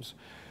seconds.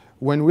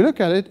 When we look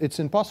at it, it's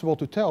impossible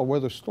to tell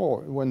where the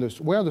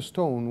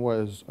stone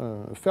was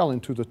fell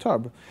into the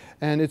tub,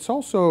 and it's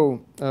also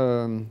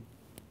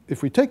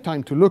if we take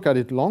time to look at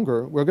it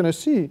longer, we're going to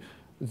see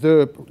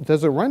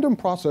there's a random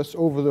process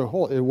over the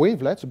whole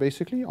wavelets,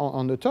 basically,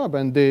 on the tub,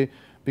 and they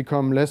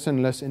become less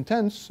and less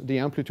intense. The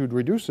amplitude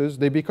reduces.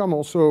 They become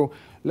also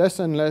less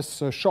and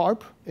less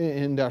sharp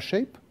in their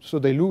shape, so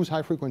they lose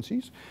high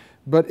frequencies.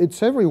 But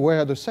it's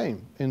everywhere the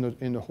same in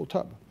the whole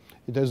tub.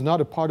 There's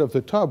not a part of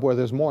the tub where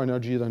there's more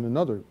energy than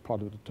another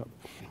part of the tub.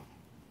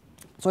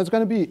 So it's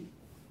going to be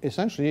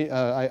essentially,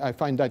 I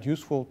find that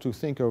useful to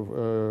think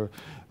of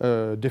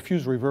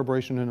diffuse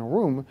reverberation in a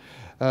room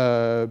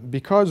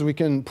because we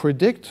can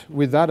predict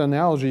with that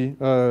analogy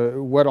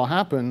what will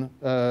happen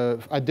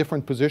at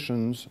different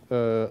positions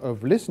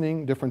of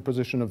listening, different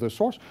position of the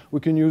source. We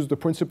can use the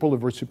principle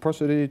of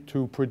reciprocity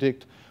to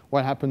predict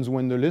what happens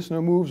when the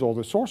listener moves or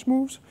the source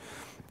moves.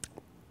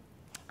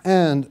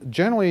 And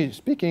generally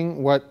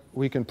speaking, what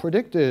we can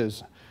predict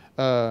is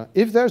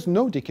if there's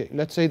no decay,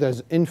 let's say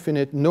there's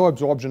infinite, no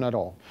absorption at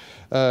all,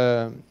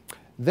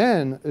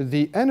 then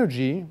the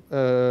energy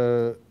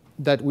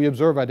that we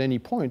observe at any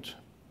point,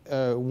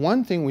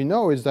 one thing we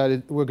know is that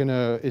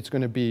it's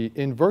going to be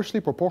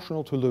inversely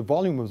proportional to the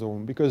volume of the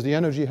room because the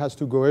energy has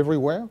to go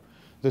everywhere,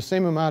 the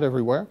same amount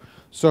everywhere.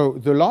 So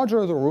the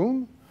larger the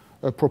room,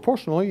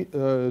 proportionally,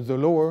 the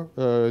lower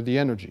the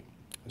energy.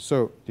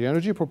 So the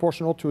energy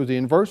proportional to the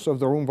inverse of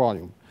the room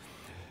volume.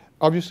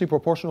 Obviously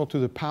proportional to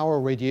the power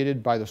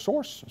radiated by the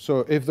source.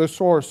 So if the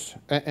source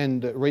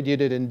and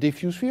radiated in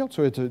diffuse field,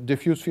 so it's a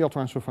diffuse field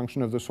transfer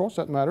function of the source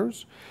that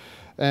matters.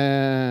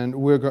 And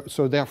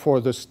so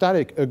therefore the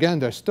static, again,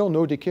 there's still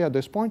no decay at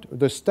this point.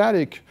 The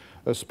static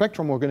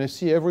spectrum we're going to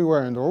see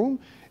everywhere in the room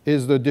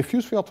is the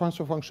diffuse field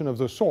transfer function of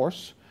the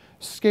source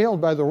scaled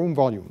by the room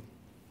volume.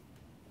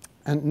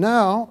 And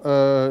now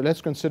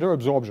let's consider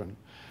absorption.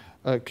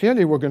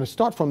 Clearly, we're going to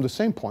start from the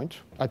same point.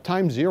 At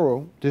time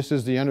 0, this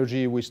is the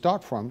energy we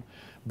start from.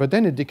 But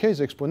then it decays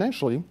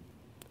exponentially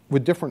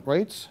with different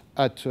rates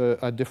at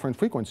different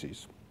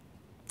frequencies.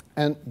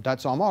 And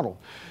that's our model.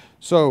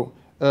 So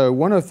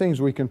one of the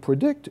things we can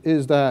predict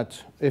is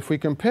that if we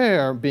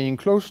compare being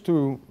close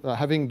to,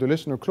 having the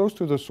listener close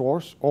to the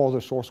source, or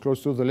the source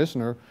close to the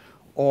listener,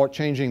 or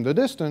changing the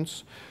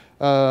distance,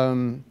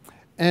 and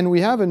we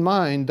have in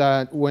mind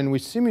that when we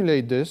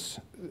simulate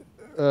this,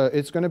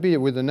 it's going to be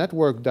with a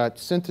network that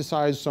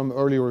synthesizes some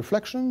early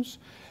reflections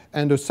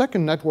and a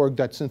second network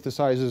that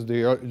synthesizes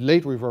the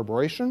late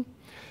reverberation.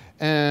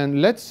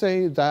 And let's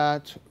say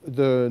that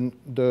the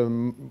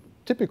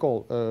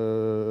typical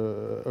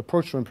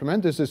approach to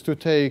implement this is to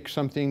take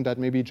something that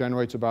maybe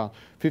generates about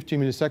 50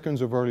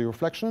 milliseconds of early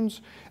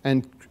reflections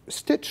and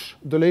stitch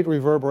the late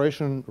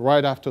reverberation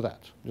right after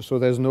that. So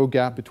there's no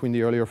gap between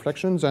the early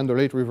reflections and the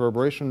late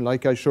reverberation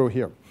like I show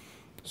here.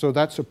 So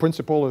that's a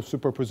principle of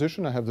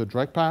superposition. I have the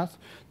direct path,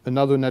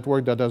 another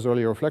network that does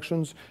early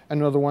reflections, and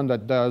another one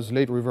that does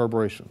late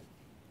reverberation.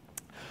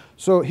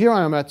 So here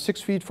I am at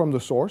 6 feet from the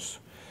source.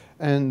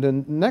 And the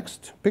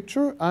next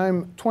picture,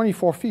 I'm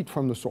 24 feet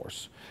from the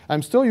source.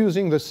 I'm still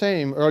using the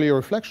same early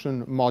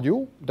reflection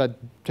module that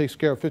takes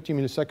care of 50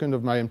 milliseconds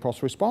of my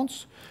impulse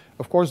response.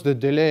 Of course, the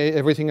delay,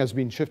 everything has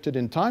been shifted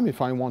in time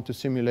if I want to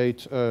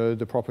simulate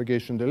the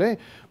propagation delay.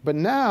 But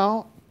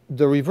now,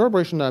 the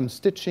reverberation I'm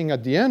stitching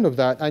at the end of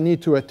that, I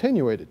need to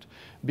attenuate it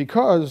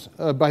because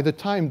by the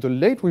time the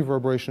late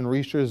reverberation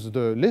reaches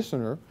the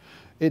listener,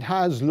 it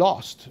has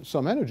lost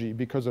some energy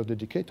because of the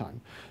decay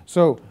time.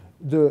 So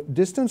the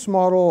distance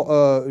model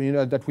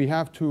that we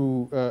have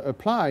to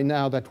apply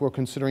now that we're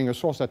considering a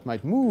source that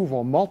might move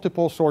or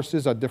multiple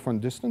sources at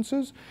different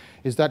distances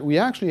is that we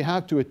actually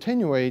have to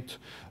attenuate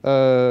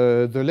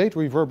the late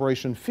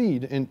reverberation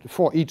feed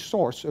for each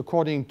source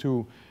according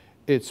to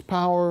its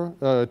power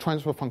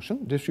transfer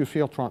function, diffuse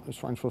field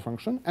transfer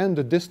function, and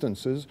the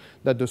distances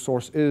that the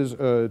source is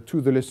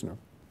to the listener.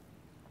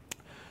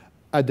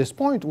 At this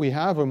point, we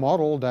have a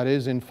model that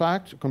is, in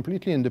fact,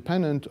 completely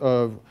independent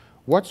of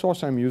what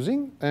source I'm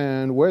using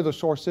and where the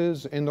source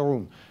is in the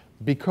room.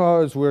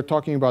 because we're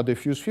talking about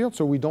diffuse field,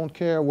 so we don't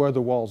care where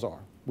the walls are.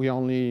 We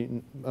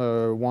only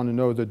want to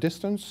know the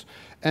distance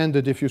and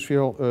the diffuse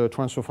field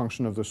transfer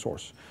function of the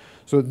source.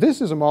 So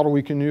this is a model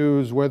we can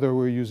use whether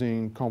we're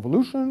using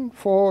convolution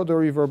for the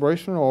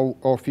reverberation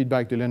or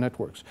feedback delay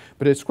networks.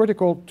 But it's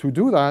critical to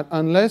do that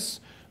unless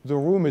the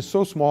room is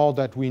so small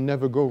that we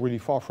never go really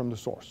far from the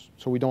source.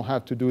 So we don't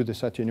have to do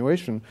this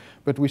attenuation,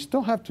 but we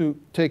still have to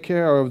take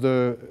care of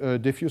the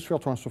diffuse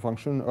field transfer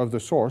function of the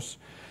source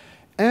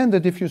and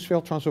the diffuse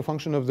field transfer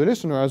function of the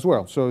listener as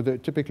well. So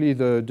typically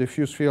the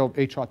diffuse field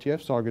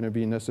HRTFs are going to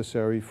be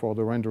necessary for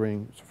the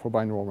rendering, for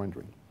binaural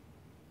rendering.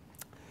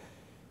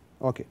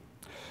 Okay.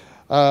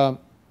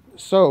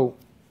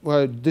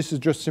 Well, this is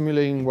just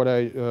simulating what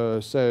I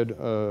said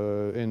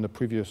in the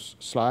previous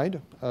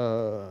slide.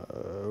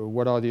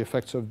 What are the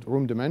effects of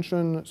room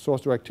dimension,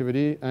 source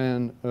directivity,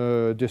 and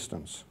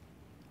distance?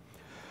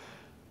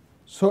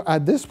 So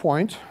at this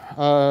point,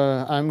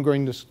 I'm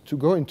going to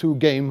go into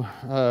game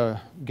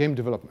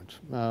development.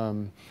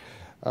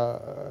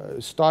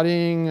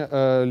 Starting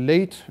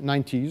late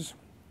 90s,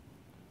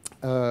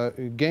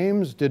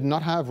 games did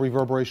not have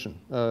reverberation.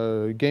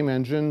 Game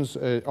engines,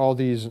 all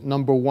these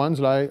number ones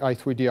like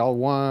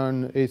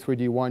i3DL1,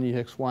 A3D1,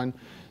 EX1,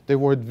 they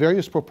were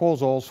various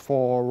proposals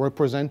for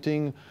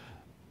representing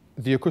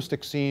the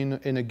acoustic scene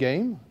in a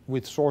game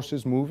with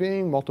sources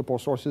moving, multiple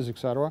sources,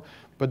 etc.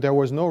 But there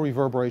was no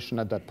reverberation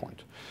at that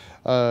point.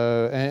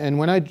 And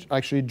when I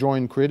actually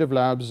joined Creative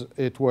Labs,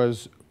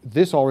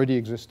 this already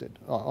existed.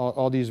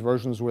 All these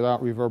versions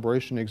without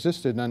reverberation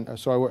existed. And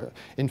so,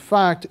 in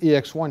fact,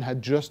 EX1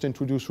 had just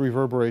introduced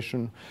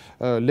reverberation,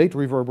 late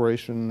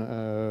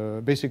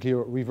reverberation, basically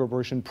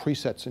reverberation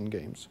presets in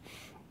games.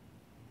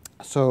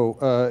 So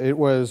it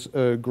was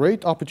a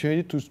great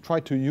opportunity to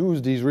try to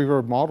use these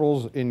reverb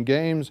models in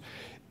games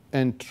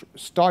and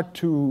start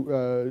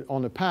to,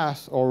 on a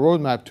path or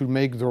roadmap to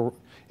make the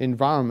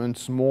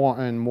environments more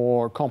and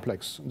more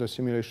complex, the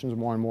simulations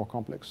more and more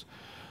complex.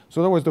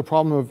 So that was the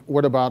problem of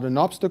what about an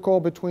obstacle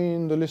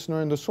between the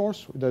listener and the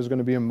source? There's going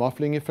to be a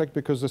muffling effect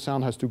because the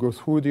sound has to go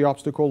through the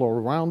obstacle or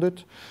around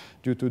it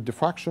due to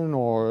diffraction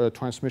or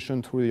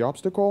transmission through the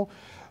obstacle.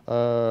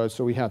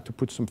 So we had to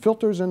put some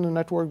filters in the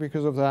network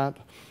because of that.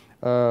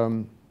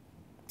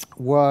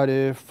 What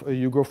if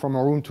you go from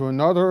a room to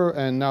another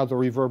and now the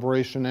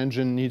reverberation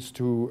engine needs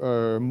to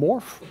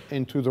morph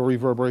into the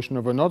reverberation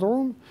of another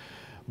room?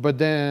 But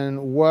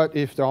then what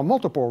if there are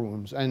multiple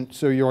rooms? And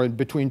so you're in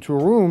between two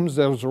rooms,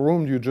 there's a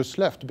room you just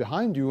left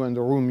behind you and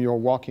the room you're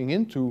walking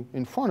into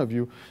in front of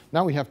you.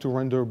 Now we have to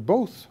render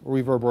both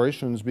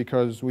reverberations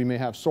because we may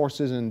have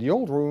sources in the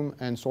old room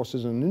and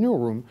sources in the new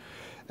room.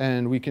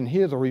 And we can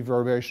hear the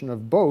reverberation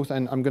of both.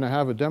 And I'm going to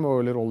have a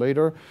demo a little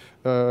later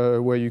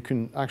where you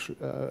can actually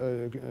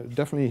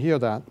definitely hear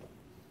that.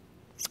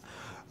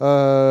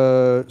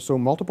 So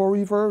multiple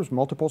reverbs,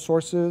 multiple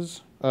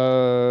sources.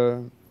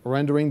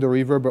 Rendering the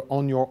reverb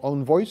on your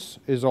own voice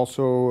is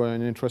also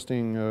an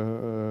interesting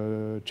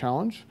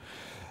challenge.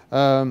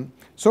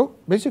 So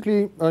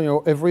basically,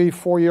 every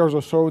 4 years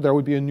or so, there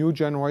would be a new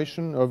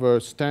generation of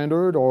a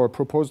standard or a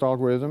proposed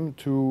algorithm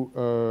to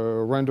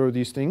render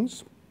these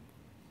things.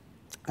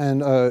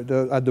 And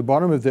at the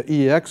bottom of the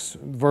EX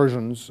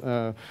versions,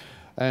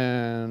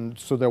 and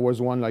so there was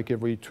one like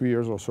every 2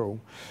 years or so.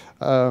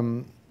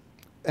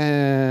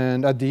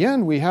 And at the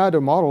end, we had a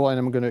model, and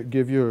I'm going to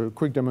give you a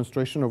quick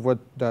demonstration of what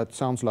that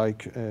sounds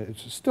like.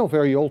 It's still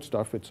very old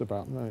stuff. It's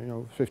about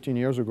 15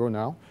 years ago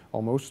now,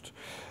 almost.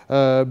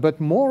 But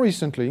more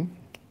recently,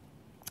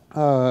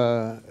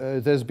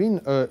 there's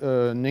been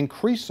an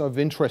increase of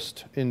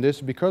interest in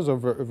this because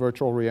of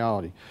virtual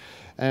reality.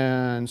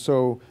 And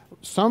so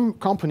some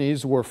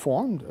companies were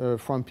formed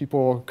from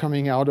people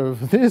coming out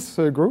of this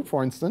group,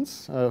 for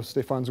instance,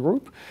 Stefan's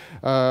group.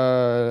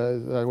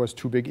 That was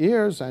Two Big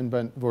Ears and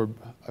were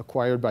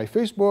acquired by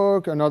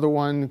Facebook. Another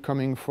one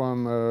coming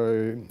from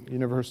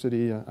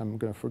university, I'm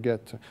going to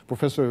forget,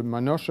 Professor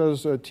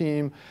Manosha's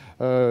team.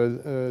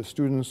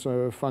 Students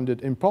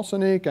funded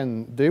Impulsonic,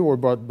 and they were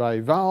bought by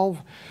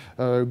Valve.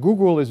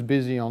 Google is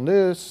busy on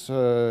this.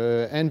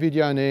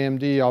 NVIDIA and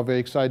AMD are very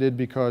excited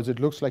because it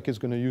looks like it's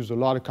going to use a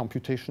lot of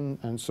computation,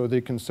 and so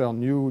they can sell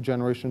new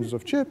generations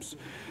of chips.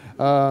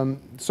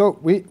 So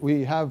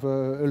we have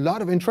a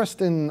lot of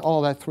interest in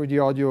all that 3D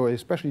audio,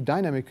 especially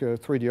dynamic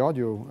 3D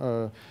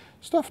audio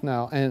stuff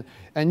now.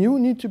 And you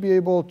need to be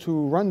able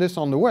to run this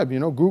on the web.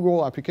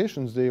 Google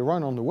applications, they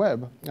run on the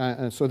web.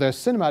 And so there's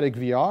cinematic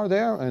VR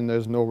there, and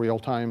there's no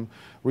real-time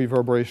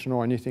reverberation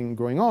or anything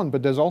going on.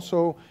 But there's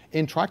also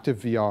interactive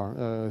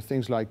VR,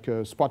 things like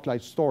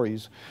Spotlight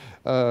Stories.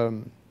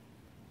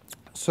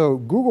 So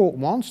Google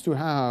wants to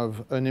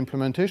have an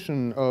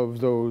implementation of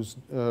those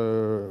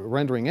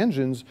rendering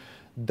engines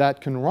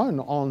that can run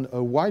on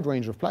a wide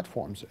range of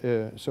platforms.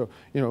 So,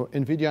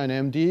 NVIDIA and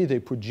AMD, they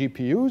put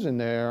GPUs in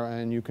there,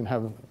 and you can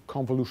have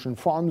convolution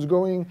farms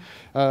going.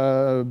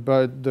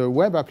 But the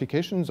web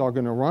applications are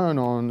going to run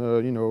on,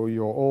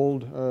 your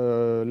old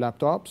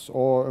laptops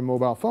or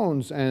mobile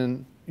phones,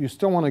 and you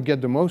still want to get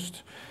the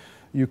most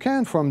you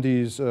can from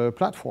these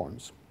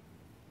platforms.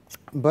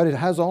 But it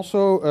has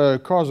also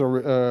caused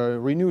a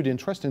renewed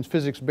interest in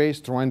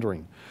physics-based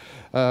rendering.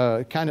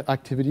 Kind of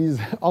activities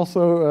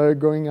also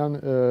going on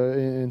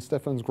in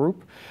Stefan's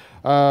group.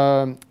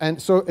 And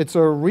so it's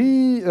a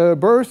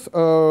rebirth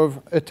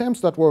of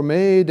attempts that were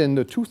made in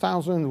the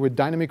 2000s with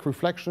dynamic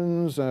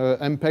reflections.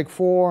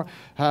 MPEG-4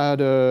 had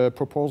a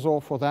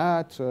proposal for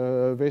that.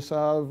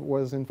 Vesav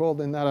was involved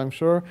in that, I'm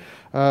sure.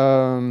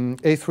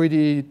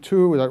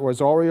 A3D2, that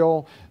was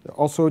Oriole,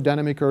 also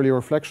dynamic early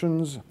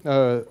reflections.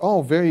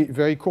 All very,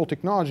 very cool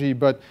technology,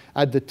 but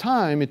at the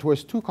time it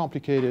was too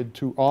complicated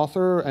to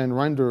author and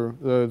render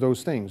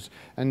those things.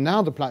 And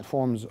now the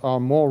platforms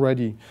are more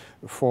ready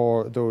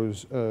for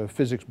those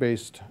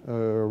physics-based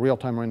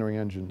real-time rendering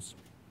engines.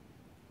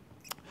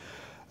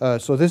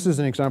 So this is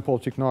an example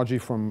of technology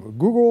from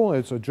Google.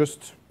 It's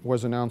just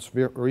was announced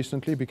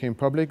recently, became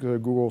public, the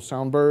Google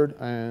Soundbird.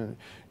 And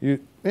you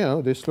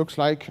know, this looks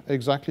like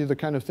exactly the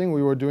kind of thing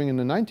we were doing in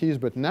the 90s,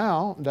 but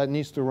now that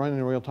needs to run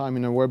in real time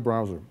in a web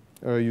browser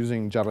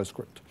using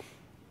JavaScript.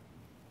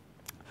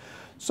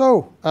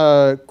 So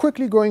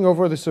quickly going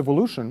over this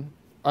evolution,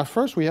 at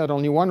first we had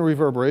only one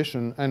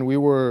reverberation, and we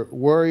were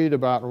worried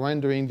about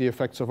rendering the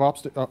effects of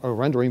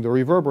rendering the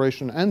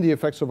reverberation and the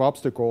effects of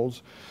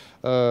obstacles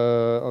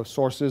of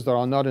sources that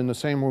are not in the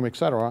same room,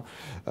 etc.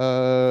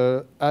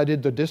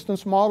 Added the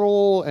distance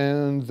model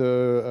and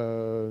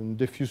the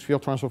diffuse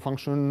field transfer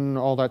function,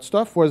 all that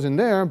stuff was in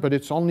there, but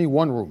it's only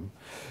one room.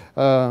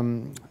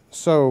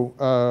 So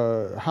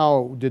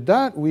how did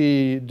that?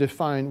 We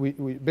defined,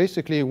 we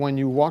basically, when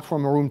you walk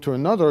from a room to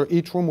another,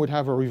 each room would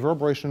have a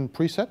reverberation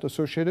preset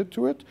associated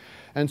to it.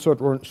 And so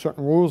there were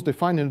certain rules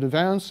defined in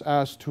advance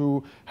as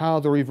to how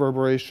the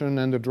reverberation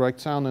and the direct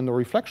sound and the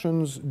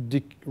reflections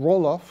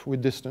roll off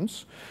with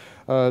distance.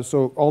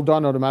 So all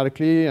done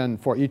automatically,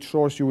 and for each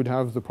source you would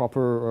have the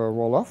proper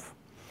roll-off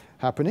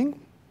happening.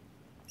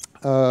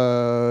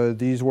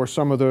 These were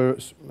some of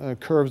the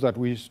curves that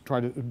we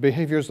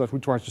behaviors that we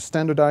tried to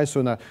standardize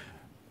so that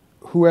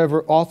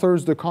whoever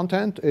authors the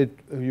content,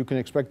 you can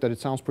expect that it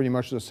sounds pretty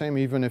much the same,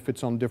 even if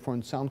it's on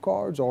different sound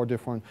cards or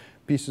different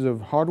pieces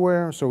of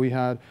hardware. So we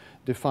had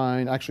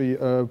defined actually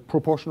a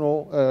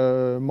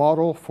proportional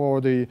model for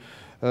the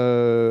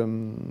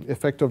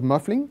effect of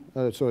muffling.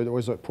 So it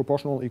was a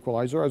proportional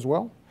equalizer as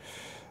well.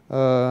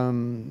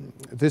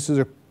 This is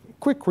a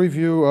quick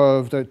review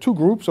of the two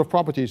groups of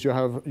properties.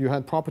 You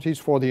had properties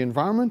for the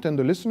environment and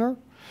the listener,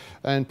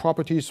 and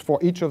properties for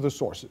each of the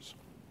sources.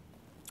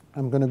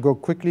 I'm going to go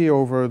quickly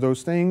over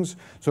those things.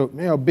 So,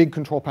 you know, big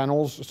control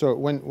panels. So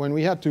when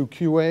we had to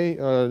QA,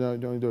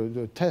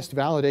 the test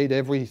validate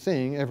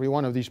everything, every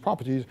one of these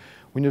properties,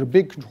 we need a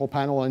big control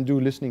panel and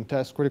do listening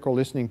tests, critical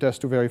listening tests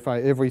to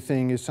verify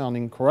everything is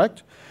sounding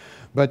correct.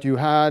 But you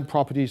had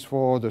properties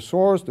for the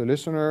source, the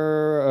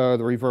listener,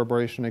 the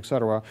reverberation,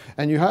 etc.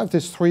 And you have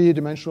this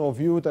three-dimensional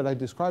view that I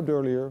described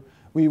earlier.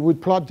 We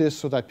would plot this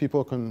so that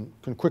people can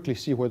quickly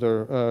see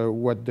whether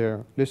what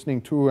they're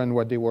listening to and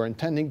what they were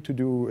intending to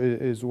do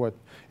is what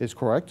is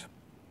correct.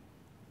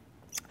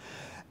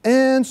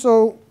 And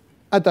so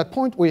at that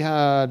point, we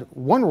had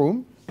one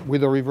room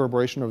with a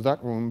reverberation of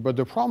that room. But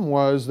the problem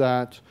was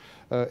that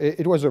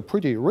it was a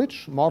pretty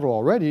rich model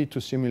already to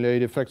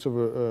simulate effects of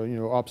you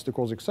know,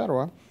 obstacles,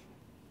 etc.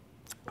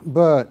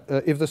 But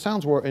if the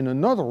sounds were in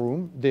another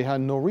room, they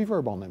had no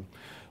reverb on them.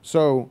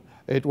 So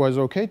it was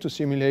OK to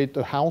simulate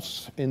a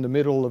house in the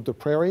middle of the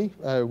prairie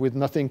with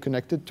nothing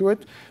connected to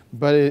it.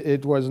 But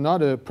it was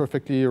not a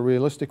perfectly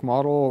realistic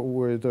model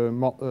with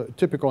a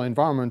typical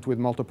environment with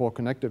multiple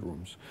connected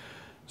rooms.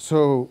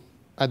 So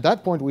at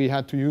that point, we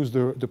had to use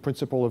the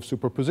principle of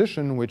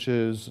superposition, which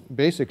is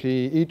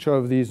basically each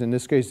of these, in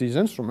this case, these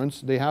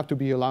instruments, they have to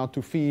be allowed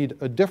to feed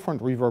a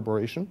different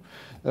reverberation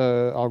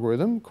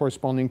algorithm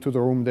corresponding to the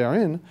room they're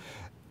in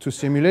to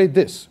simulate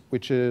this,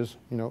 which is,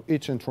 you know,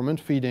 each instrument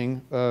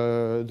feeding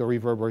the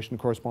reverberation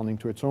corresponding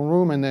to its own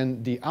room, and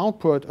then the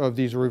output of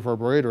these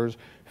reverberators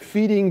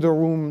feeding the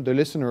room the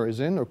listener is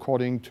in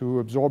according to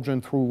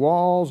absorption through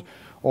walls,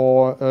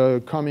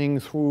 or coming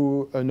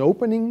through an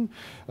opening,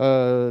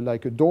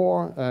 like a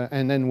door.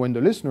 And then when the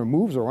listener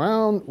moves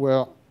around,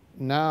 well,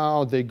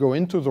 now they go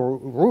into the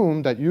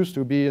room that used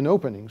to be an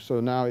opening. So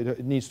now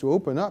it needs to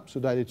open up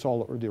so that it's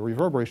all, the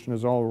reverberation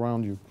is all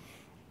around you.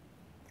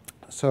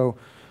 So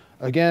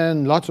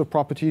again, lots of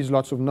properties,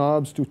 lots of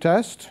knobs to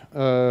test.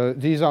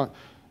 These are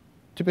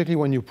typically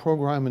when you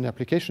program an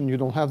application, you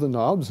don't have the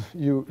knobs.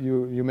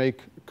 You make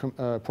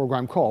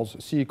program calls,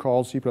 C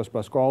calls, C++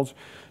 calls,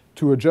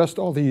 to adjust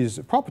all these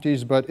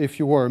properties. But if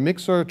you were a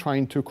mixer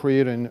trying to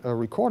create a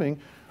recording,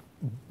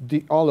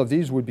 all of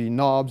these would be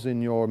knobs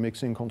in your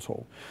mixing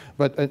console.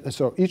 But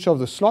so each of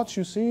the slots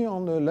you see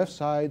on the left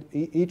side,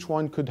 each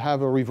one could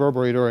have a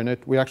reverberator in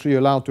it. We actually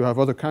allowed to have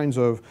other kinds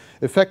of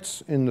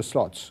effects in the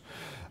slots.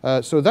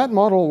 So that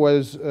model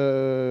was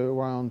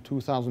around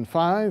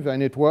 2005,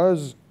 and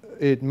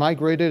it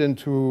migrated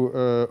into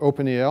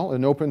OpenAL,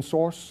 an open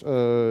source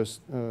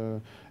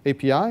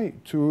API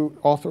to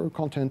author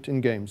content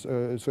in games.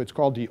 So it's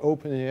called the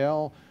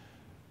OpenAL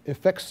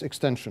Effects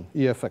Extension,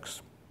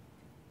 EFX.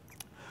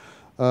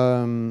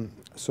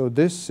 So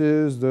this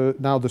is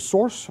now the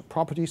source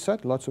property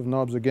set, lots of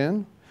knobs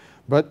again.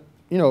 But,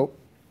 you know,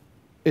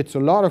 it's a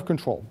lot of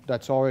control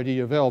that's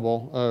already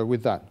available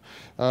with that.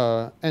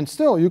 And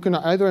still, you can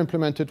either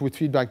implement it with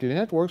feedback delay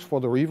networks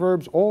for the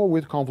reverbs or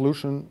with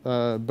convolution.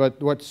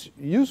 But what's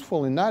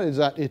useful in that is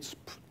that it's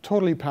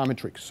totally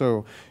parametric.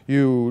 So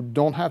you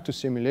don't have to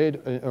simulate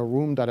a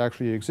room that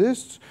actually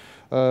exists.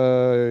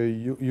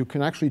 You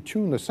can actually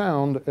tune the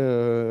sound,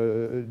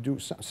 do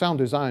sound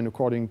design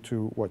according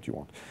to what you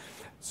want.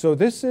 So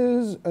this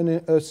is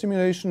a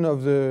simulation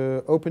of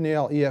the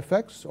OpenAL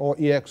EFX or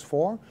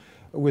EX4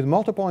 with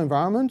multiple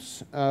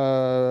environments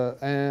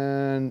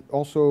and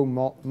also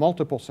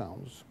multiple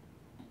sounds.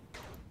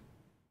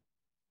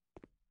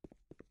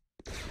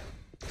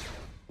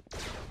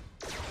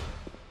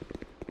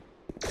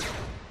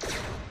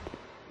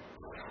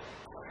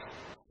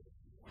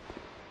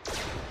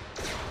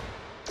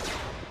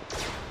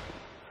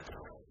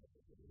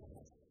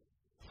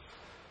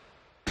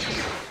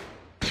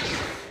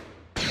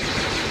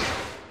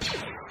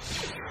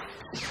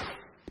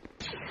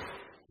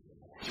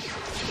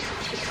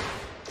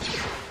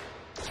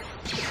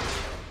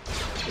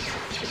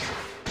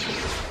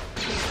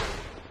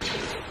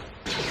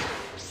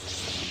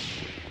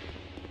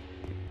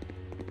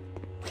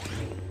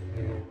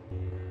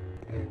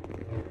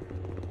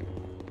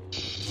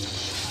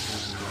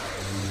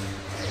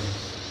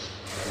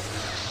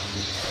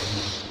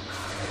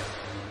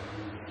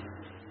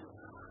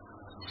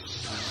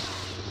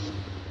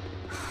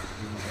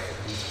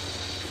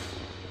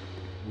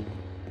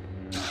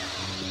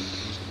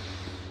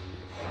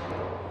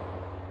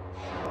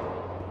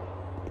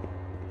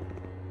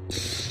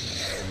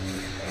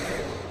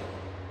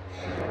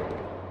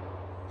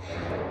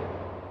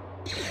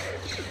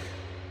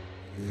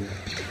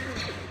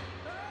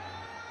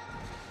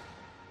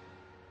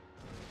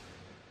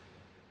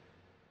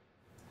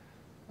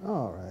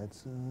 All right,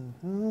 so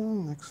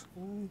next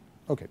slide.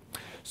 OK,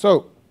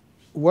 so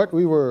what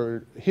we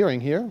were hearing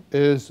here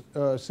is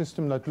a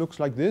system that looks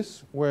like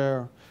this,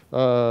 where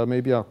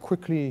maybe I'll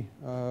quickly,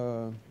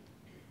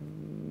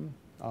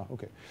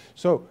 OK.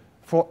 So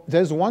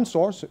there's one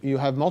source. You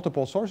have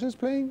multiple sources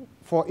playing.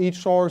 For each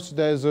source,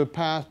 there's a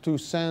path to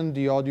send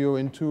the audio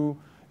into.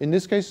 In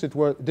this case,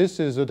 this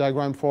is a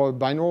diagram for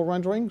binaural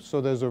rendering. So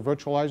there's a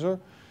virtualizer.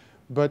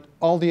 But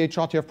all the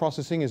HRTF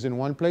processing is in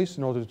one place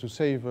in order to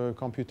save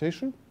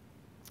computation.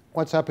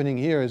 What's happening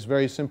here is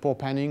very simple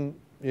panning.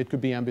 It could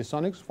be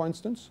ambisonics, for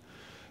instance.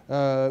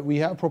 We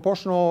have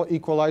proportional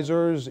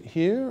equalizers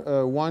here,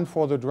 one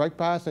for the direct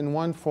path and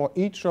one for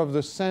each of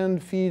the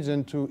send feeds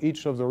into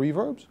each of the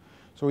reverbs.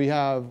 So we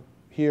have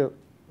here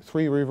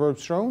 3 reverbs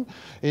shown.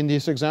 In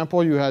this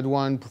example, you had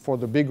one for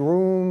the big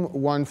room,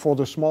 one for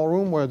the small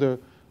room where the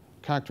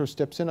character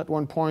steps in at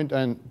one point,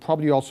 and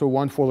probably also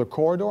one for the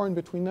corridor in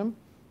between them.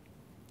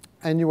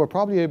 And you were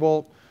probably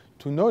able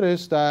to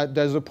notice that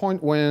there's a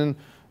point when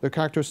the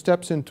character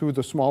steps into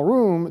the small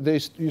room,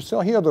 you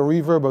still hear the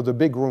reverb of the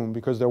big room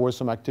because there was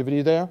some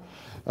activity there.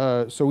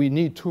 So we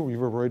need 2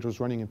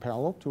 reverberators running in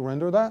parallel to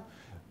render that.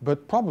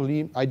 But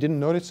probably, I didn't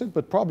notice it,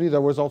 but probably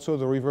there was also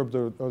the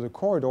reverb of the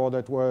corridor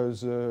that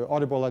was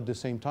audible at the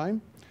same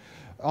time.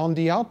 On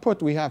the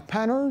output, we have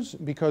panners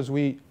because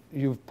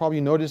you've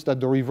probably noticed that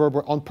the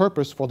reverb, on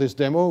purpose for this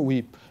demo,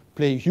 we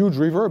play huge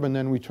reverb and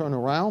then we turn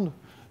around.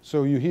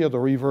 So you hear the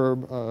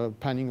reverb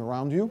panning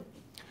around you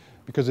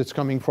because it's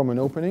coming from an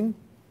opening.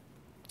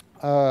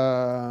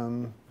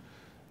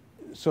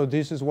 So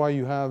this is why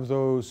you have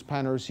those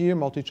panners here,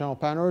 multi-channel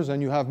panners,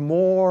 and you have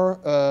more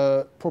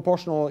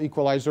proportional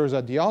equalizers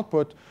at the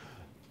output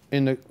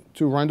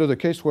to render the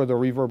case where the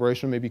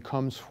reverberation maybe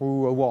comes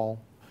through a wall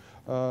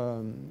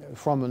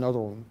from another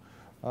room.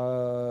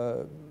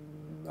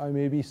 I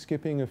may be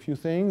skipping a few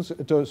things.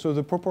 So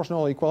the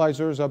proportional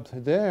equalizers up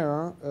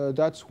there,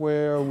 that's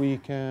where we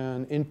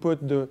can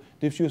input the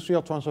diffuse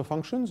field transfer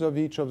functions of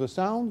each of the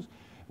sounds,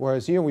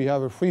 whereas here we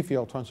have a free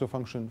field transfer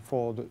function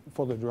for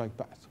the direct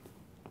path.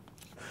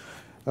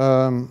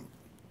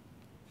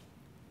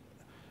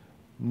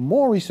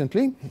 More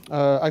recently,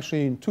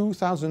 actually in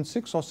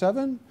 2006 or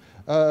 7,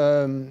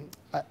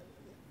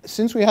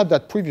 since we had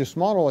that previous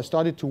model, I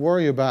started to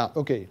worry about,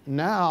 OK,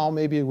 now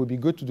maybe it would be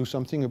good to do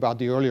something about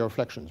the earlier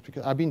reflections,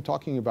 because I've been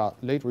talking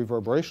about late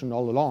reverberation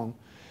all along.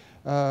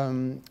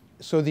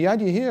 So the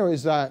idea here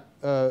is that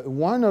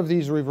one of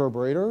these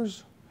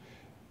reverberators,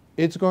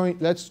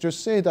 let's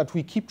just say that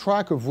we keep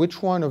track of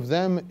which one of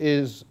them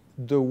is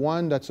the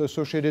one that's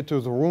associated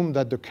to the room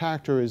that the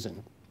character is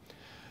in.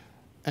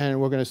 And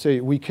we're going to say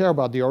we care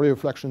about the earlier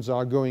reflections that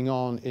are going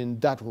on in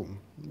that room.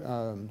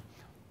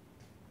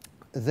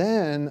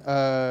 Then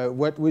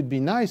what would be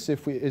nice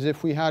is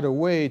if we had a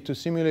way to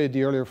simulate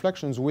the early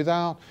reflections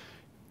without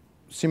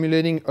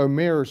simulating a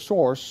mirror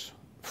source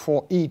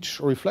for each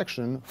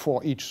reflection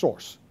for each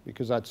source,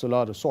 because that's a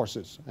lot of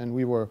sources. And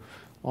we were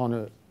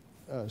on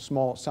a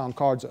small sound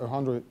cards,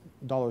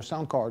 $100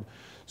 sound card.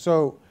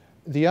 So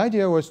the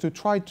idea was to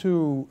try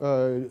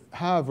to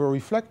have a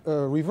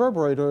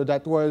reverberator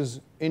that was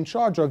in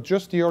charge of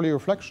just the early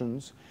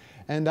reflections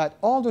and that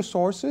all the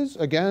sources,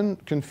 again,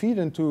 can feed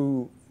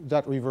into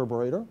that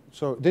reverberator.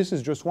 So this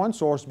is just one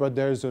source, but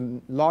there's a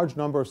large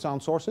number of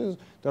sound sources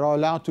that are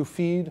allowed to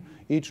feed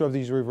each of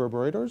these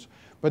reverberators.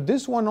 But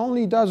this one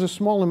only does a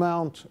small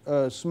amount,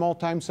 small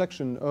time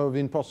section of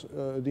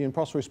the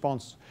impulse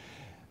response.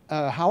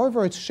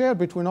 However, it's shared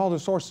between all the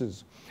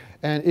sources.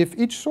 And if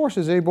each source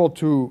is able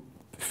to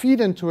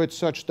feed into it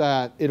such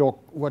that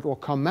what will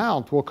come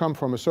out will come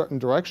from a certain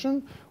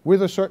direction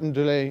with a certain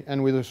delay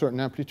and with a certain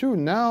amplitude,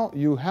 now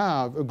you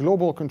have a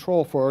global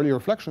control for early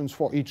reflections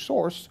for each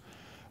source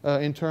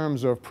in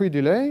terms of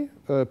pre-delay,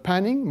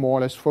 panning, more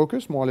or less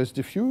focus, more or less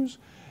diffuse,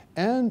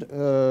 and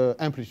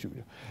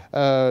amplitude.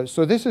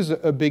 So this is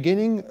a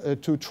beginning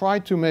to try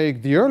to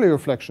make the early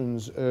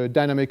reflections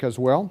dynamic as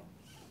well.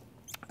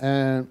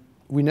 And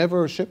we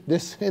never shipped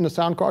this in a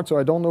sound card, so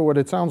I don't know what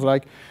it sounds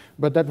like.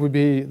 But that would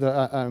be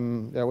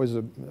that was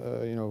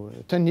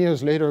 10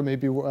 years later.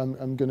 Maybe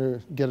I'm going to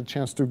get a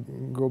chance to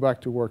go back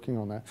to working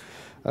on that.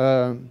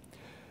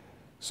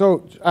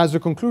 So as a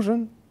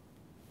conclusion,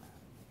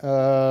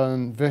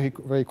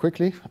 very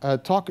quickly,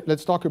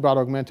 let's talk about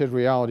augmented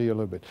reality a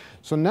little bit.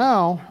 So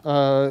now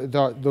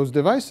those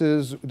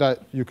devices that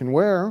you can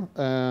wear,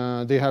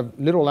 they have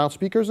little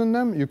loudspeakers in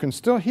them. You can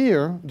still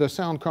hear the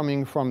sound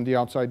coming from the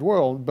outside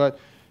world, but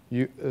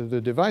the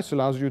device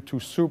allows you to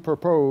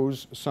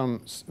superpose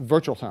some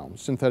virtual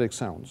sounds, synthetic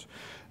sounds.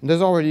 And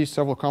there's already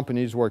several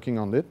companies working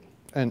on it,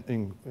 and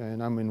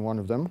I'm in one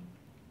of them.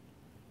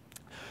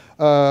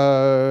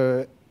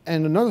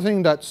 And another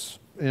thing that's,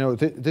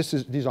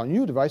 these are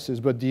new devices,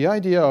 but the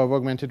idea of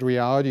augmented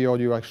reality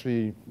audio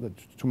actually,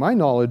 to my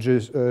knowledge,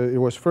 it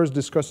was first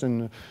discussed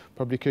in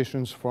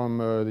publications from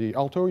the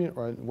Aalto,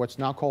 or what's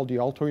now called the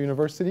Aalto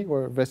University,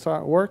 where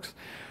VESA works.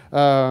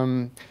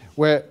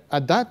 Where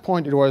at that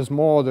point it was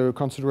more the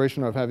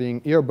consideration of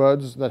having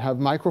earbuds that have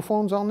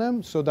microphones on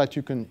them so that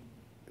you can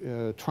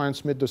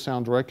transmit the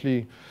sound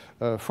directly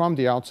from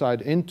the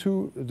outside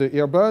into the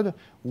earbud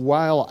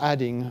while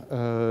adding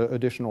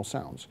additional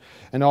sounds.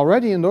 And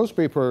already in those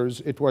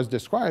papers it was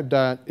described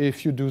that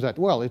if you do that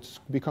well, it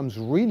becomes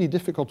really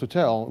difficult to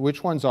tell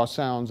which ones are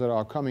sounds that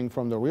are coming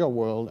from the real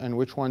world and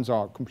which ones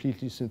are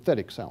completely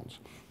synthetic sounds.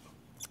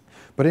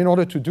 But in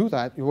order to do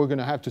that, we're going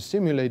to have to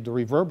simulate the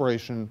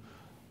reverberation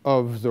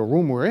of the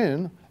room we're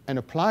in and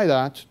apply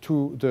that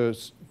to the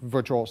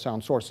virtual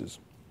sound sources.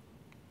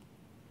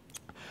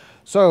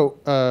 So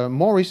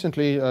more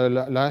recently,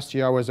 last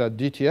year I was at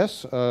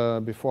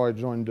DTS before I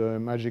joined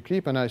Magic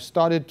Leap, and I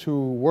started to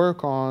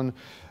work on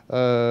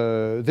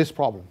this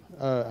problem.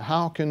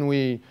 How can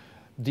we,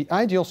 the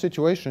ideal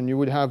situation, you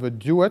would have a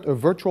duet, a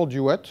virtual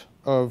duet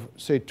of,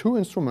 say, two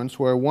instruments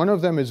where one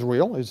of them is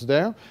real, is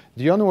there,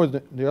 the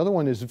other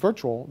one is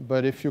virtual,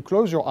 but if you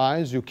close your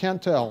eyes, you can't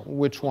tell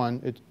which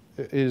one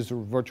is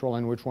virtual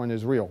and which one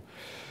is real.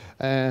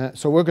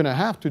 So we're going to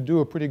have to do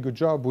a pretty good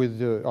job with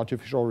the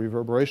artificial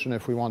reverberation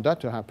if we want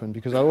that to happen,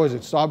 because otherwise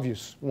it's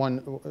obvious.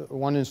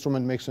 One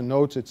instrument makes a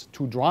note, it's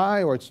too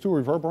dry or it's too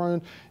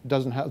reverberant, it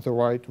doesn't have the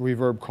right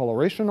reverb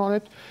coloration on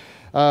it.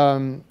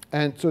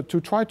 And so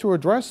to try to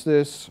address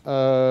this,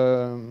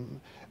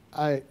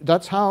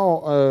 that's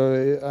how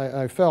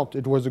I felt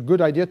it was a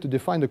good idea to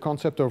define the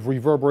concept of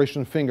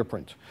reverberation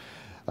fingerprint.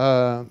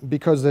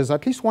 Because there's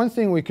at least one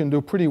thing we can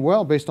do pretty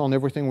well based on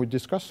everything we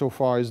discussed so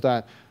far, is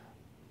that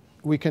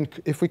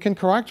if we can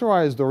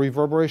characterize the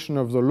reverberation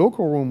of the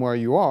local room where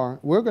you are,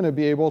 we're going to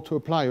be able to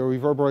apply a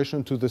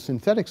reverberation to the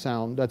synthetic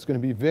sound that's going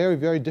to be very,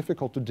 very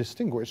difficult to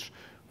distinguish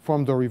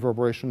from the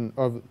reverberation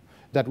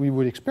that we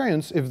would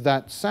experience if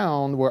that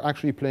sound were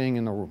actually playing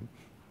in the room.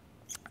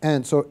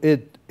 And so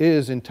it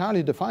is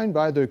entirely defined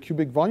by the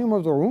cubic volume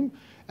of the room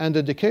and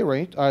the decay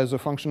rate as a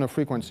function of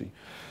frequency.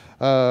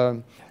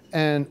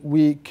 And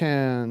we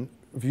can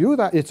view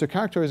that it's a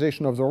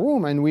characterization of the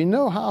room, and we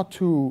know how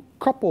to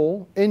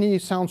couple any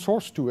sound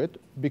source to it,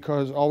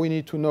 because all we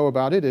need to know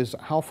about it is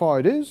how far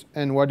it is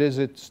and what is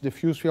its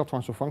diffuse field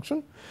transfer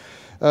function.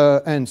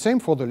 And same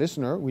for the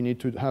listener. We need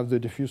to have the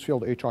diffuse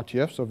field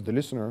HRTFs of the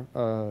listener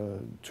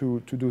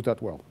to do that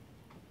well.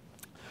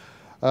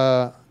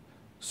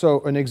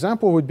 So an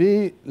example would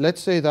be,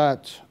 let's say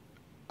that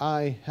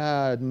I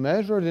had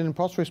measured an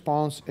impulse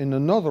response in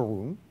another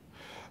room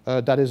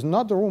that is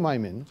not the room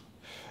I'm in,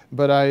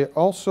 but I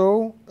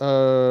also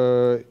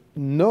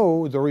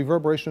know the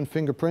reverberation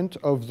fingerprint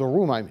of the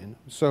room I'm in.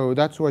 So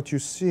that's what you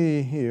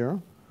see here.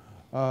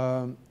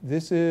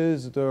 This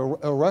is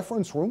a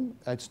reference room.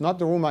 It's not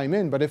the room I'm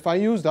in, but if I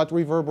use that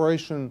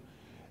reverberation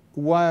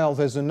while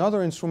there's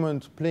another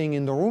instrument playing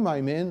in the room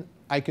I'm in,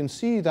 I can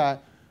see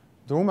that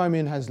the room I'm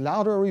in has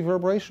louder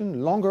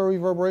reverberation, longer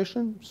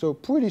reverberation. So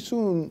pretty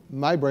soon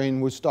my brain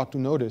would start to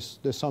notice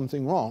there's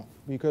something wrong,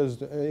 because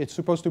it's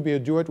supposed to be a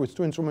duet with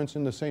two instruments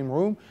in the same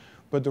room,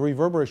 but the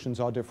reverberations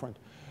are different.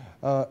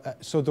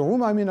 So the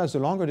room I'm in has a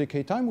longer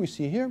decay time, we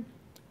see here,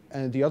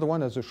 and the other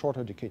one has a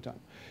shorter decay time.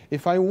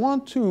 If I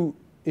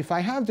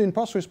have the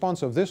impulse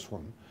response of this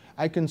room,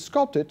 I can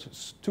sculpt it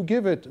to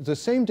give it the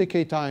same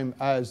decay time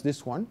as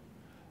this one,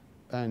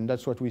 and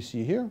that's what we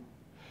see here.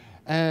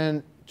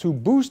 And to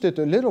boost it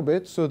a little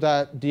bit so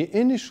that the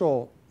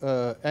initial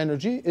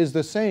energy is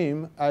the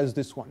same as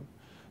this one.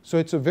 So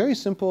it's a very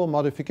simple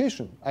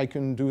modification. I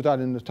can do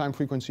that in the time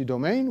frequency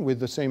domain with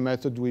the same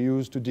method we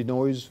use to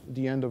denoise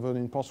the end of an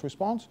impulse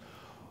response.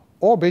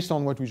 Or based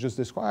on what we just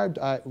described,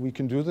 we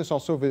can do this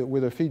also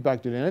with a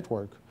feedback delay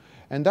network.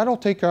 And that'll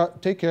take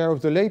care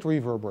of the late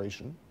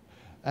reverberation.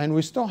 And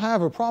we still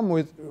have a problem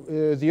with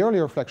the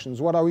earlier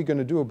reflections. What are we going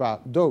to do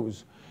about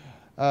those?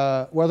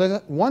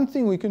 Well, one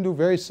thing we can do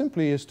very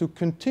simply is to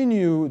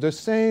continue the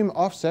same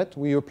offset.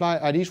 We apply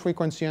at each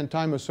frequency and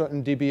time a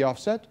certain dB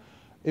offset.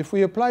 If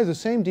we apply the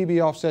same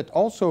dB offset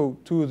also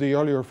to the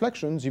earlier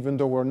reflections, even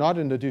though we're not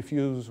in the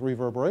diffuse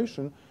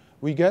reverberation,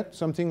 we get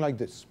something like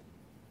this.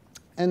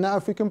 And now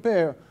if we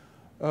compare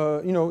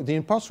the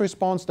impulse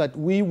response that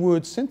we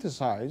would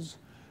synthesize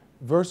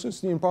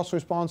versus the impulse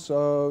response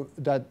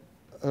that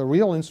a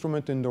real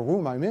instrument in the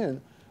room I'm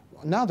in,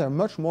 now they're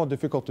much more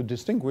difficult to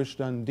distinguish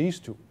than these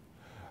two.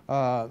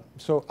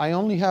 So I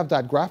only have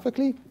that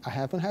graphically. I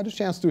haven't had a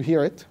chance to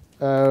hear it.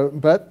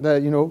 But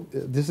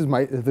this is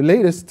the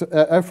latest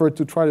effort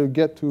to try to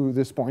get to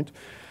this point.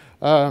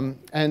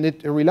 And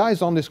it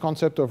relies on this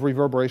concept of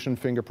reverberation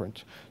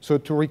fingerprint. So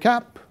to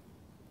recap,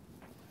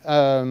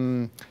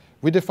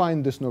 we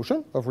define this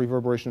notion of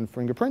reverberation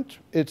fingerprint.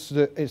 It's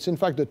in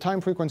fact the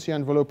time frequency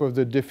envelope of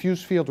the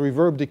diffuse field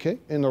reverb decay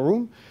in the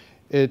room.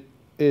 It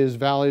is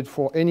valid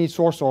for any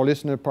source or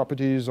listener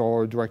properties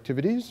or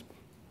directivities.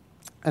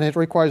 And it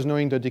requires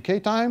knowing the decay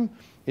time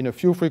in a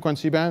few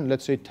frequency bands,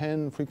 let's say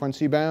 10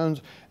 frequency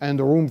bands, and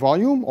the room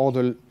volume,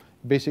 or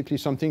basically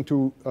something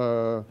to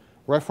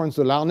reference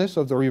the loudness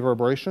of the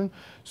reverberation.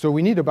 So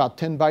we need about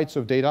 10 bytes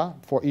of data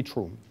for each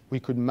room. We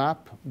could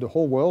map the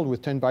whole world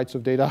with 10 bytes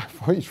of data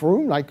for each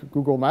room, like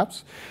Google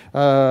Maps,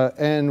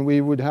 and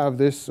we would have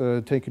this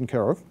taken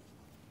care of.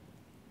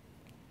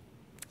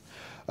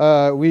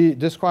 We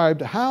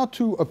described how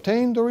to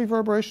obtain the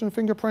reverberation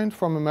fingerprint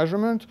from a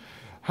measurement,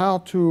 how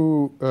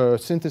to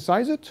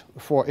synthesize it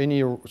for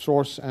any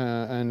source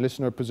and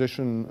listener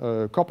position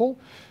couple,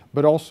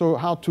 but also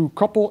how to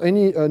couple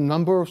any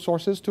number of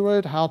sources to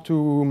it, how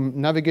to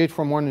navigate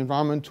from one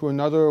environment to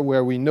another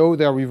where we know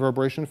their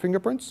reverberation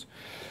fingerprints,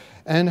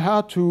 and how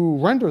to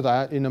render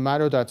that in a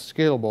manner that's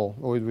scalable,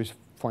 with,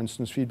 for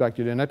instance, feedback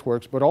delay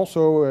networks, but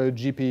also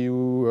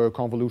GPU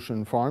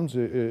convolution farms,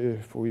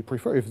 if we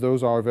prefer, if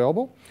those are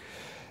available.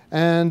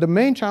 And the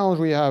main challenge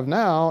we have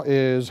now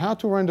is how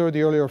to render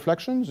the earlier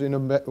reflections in a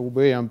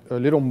way a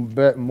little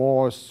bit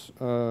more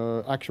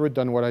accurate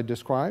than what I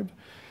described.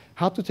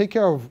 How to take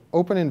care of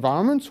open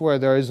environments where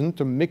there isn't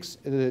a mix.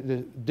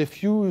 The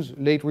diffuse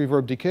late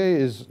reverb decay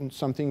is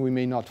something we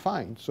may not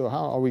find. So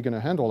how are we going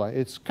to handle that?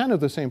 It's kind of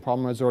the same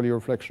problem as earlier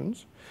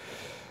reflections.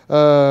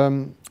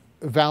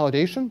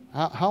 Validation.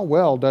 How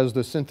well does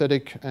the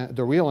synthetic,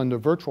 the real and the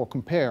virtual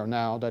compare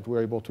now that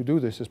we're able to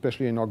do this,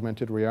 especially in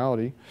augmented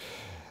reality?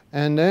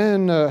 And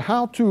then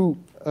how to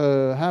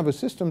have a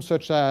system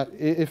such that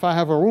if I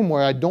have a room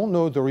where I don't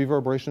know the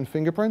reverberation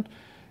fingerprint,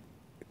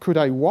 could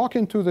I walk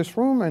into this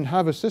room and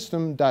have a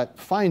system that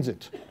finds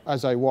it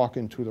as I walk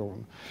into the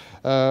room?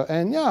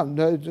 And yeah,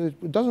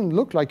 it doesn't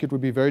look like it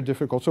would be very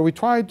difficult. So we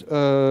tried,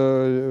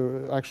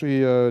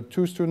 actually,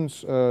 two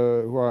students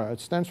who are at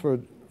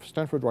Stanford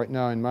right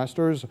now in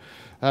masters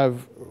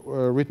have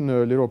written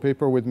a little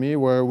paper with me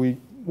where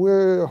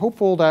we're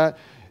hopeful that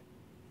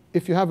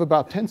if you have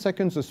about 10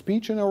 seconds of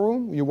speech in a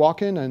room, you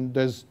walk in and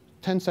there's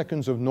 10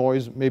 seconds of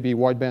noise, maybe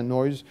wideband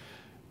noise,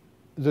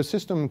 the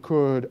system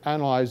could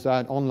analyze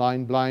that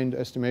online blind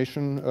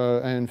estimation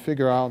and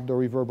figure out the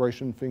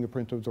reverberation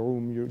fingerprint of the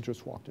room you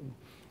just walked in.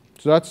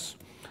 So that's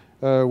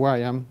where I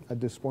am at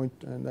this point,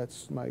 and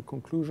that's my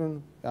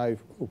conclusion.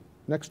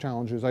 Next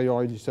challenges, I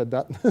already said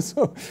that.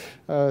 So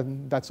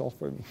that's all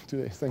for me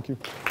today. Thank you.